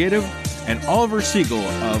Tree Creative and Oliver Siegel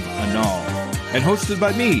of Anal, and hosted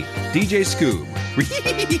by me, DJ Scoob.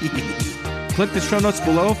 Click the show notes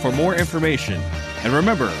below for more information. And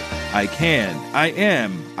remember, I can, I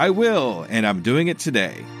am, I will, and I'm doing it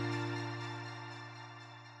today.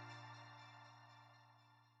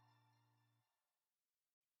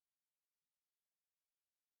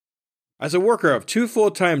 As a worker of 2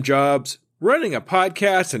 full-time jobs, running a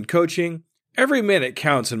podcast and coaching, every minute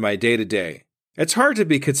counts in my day-to-day. It's hard to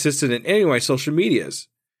be consistent in any of my social medias.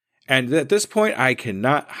 And at this point, I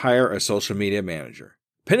cannot hire a social media manager.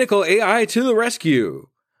 Pinnacle AI to the rescue!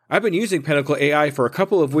 I've been using Pinnacle AI for a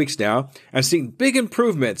couple of weeks now. I'm seeing big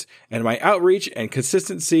improvements in my outreach and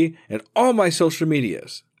consistency in all my social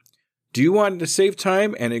medias. Do you want to save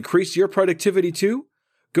time and increase your productivity too?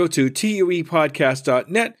 Go to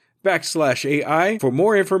tuepodcast.net/AI for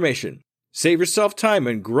more information. Save yourself time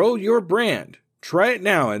and grow your brand. Try it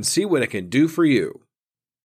now and see what it can do for you.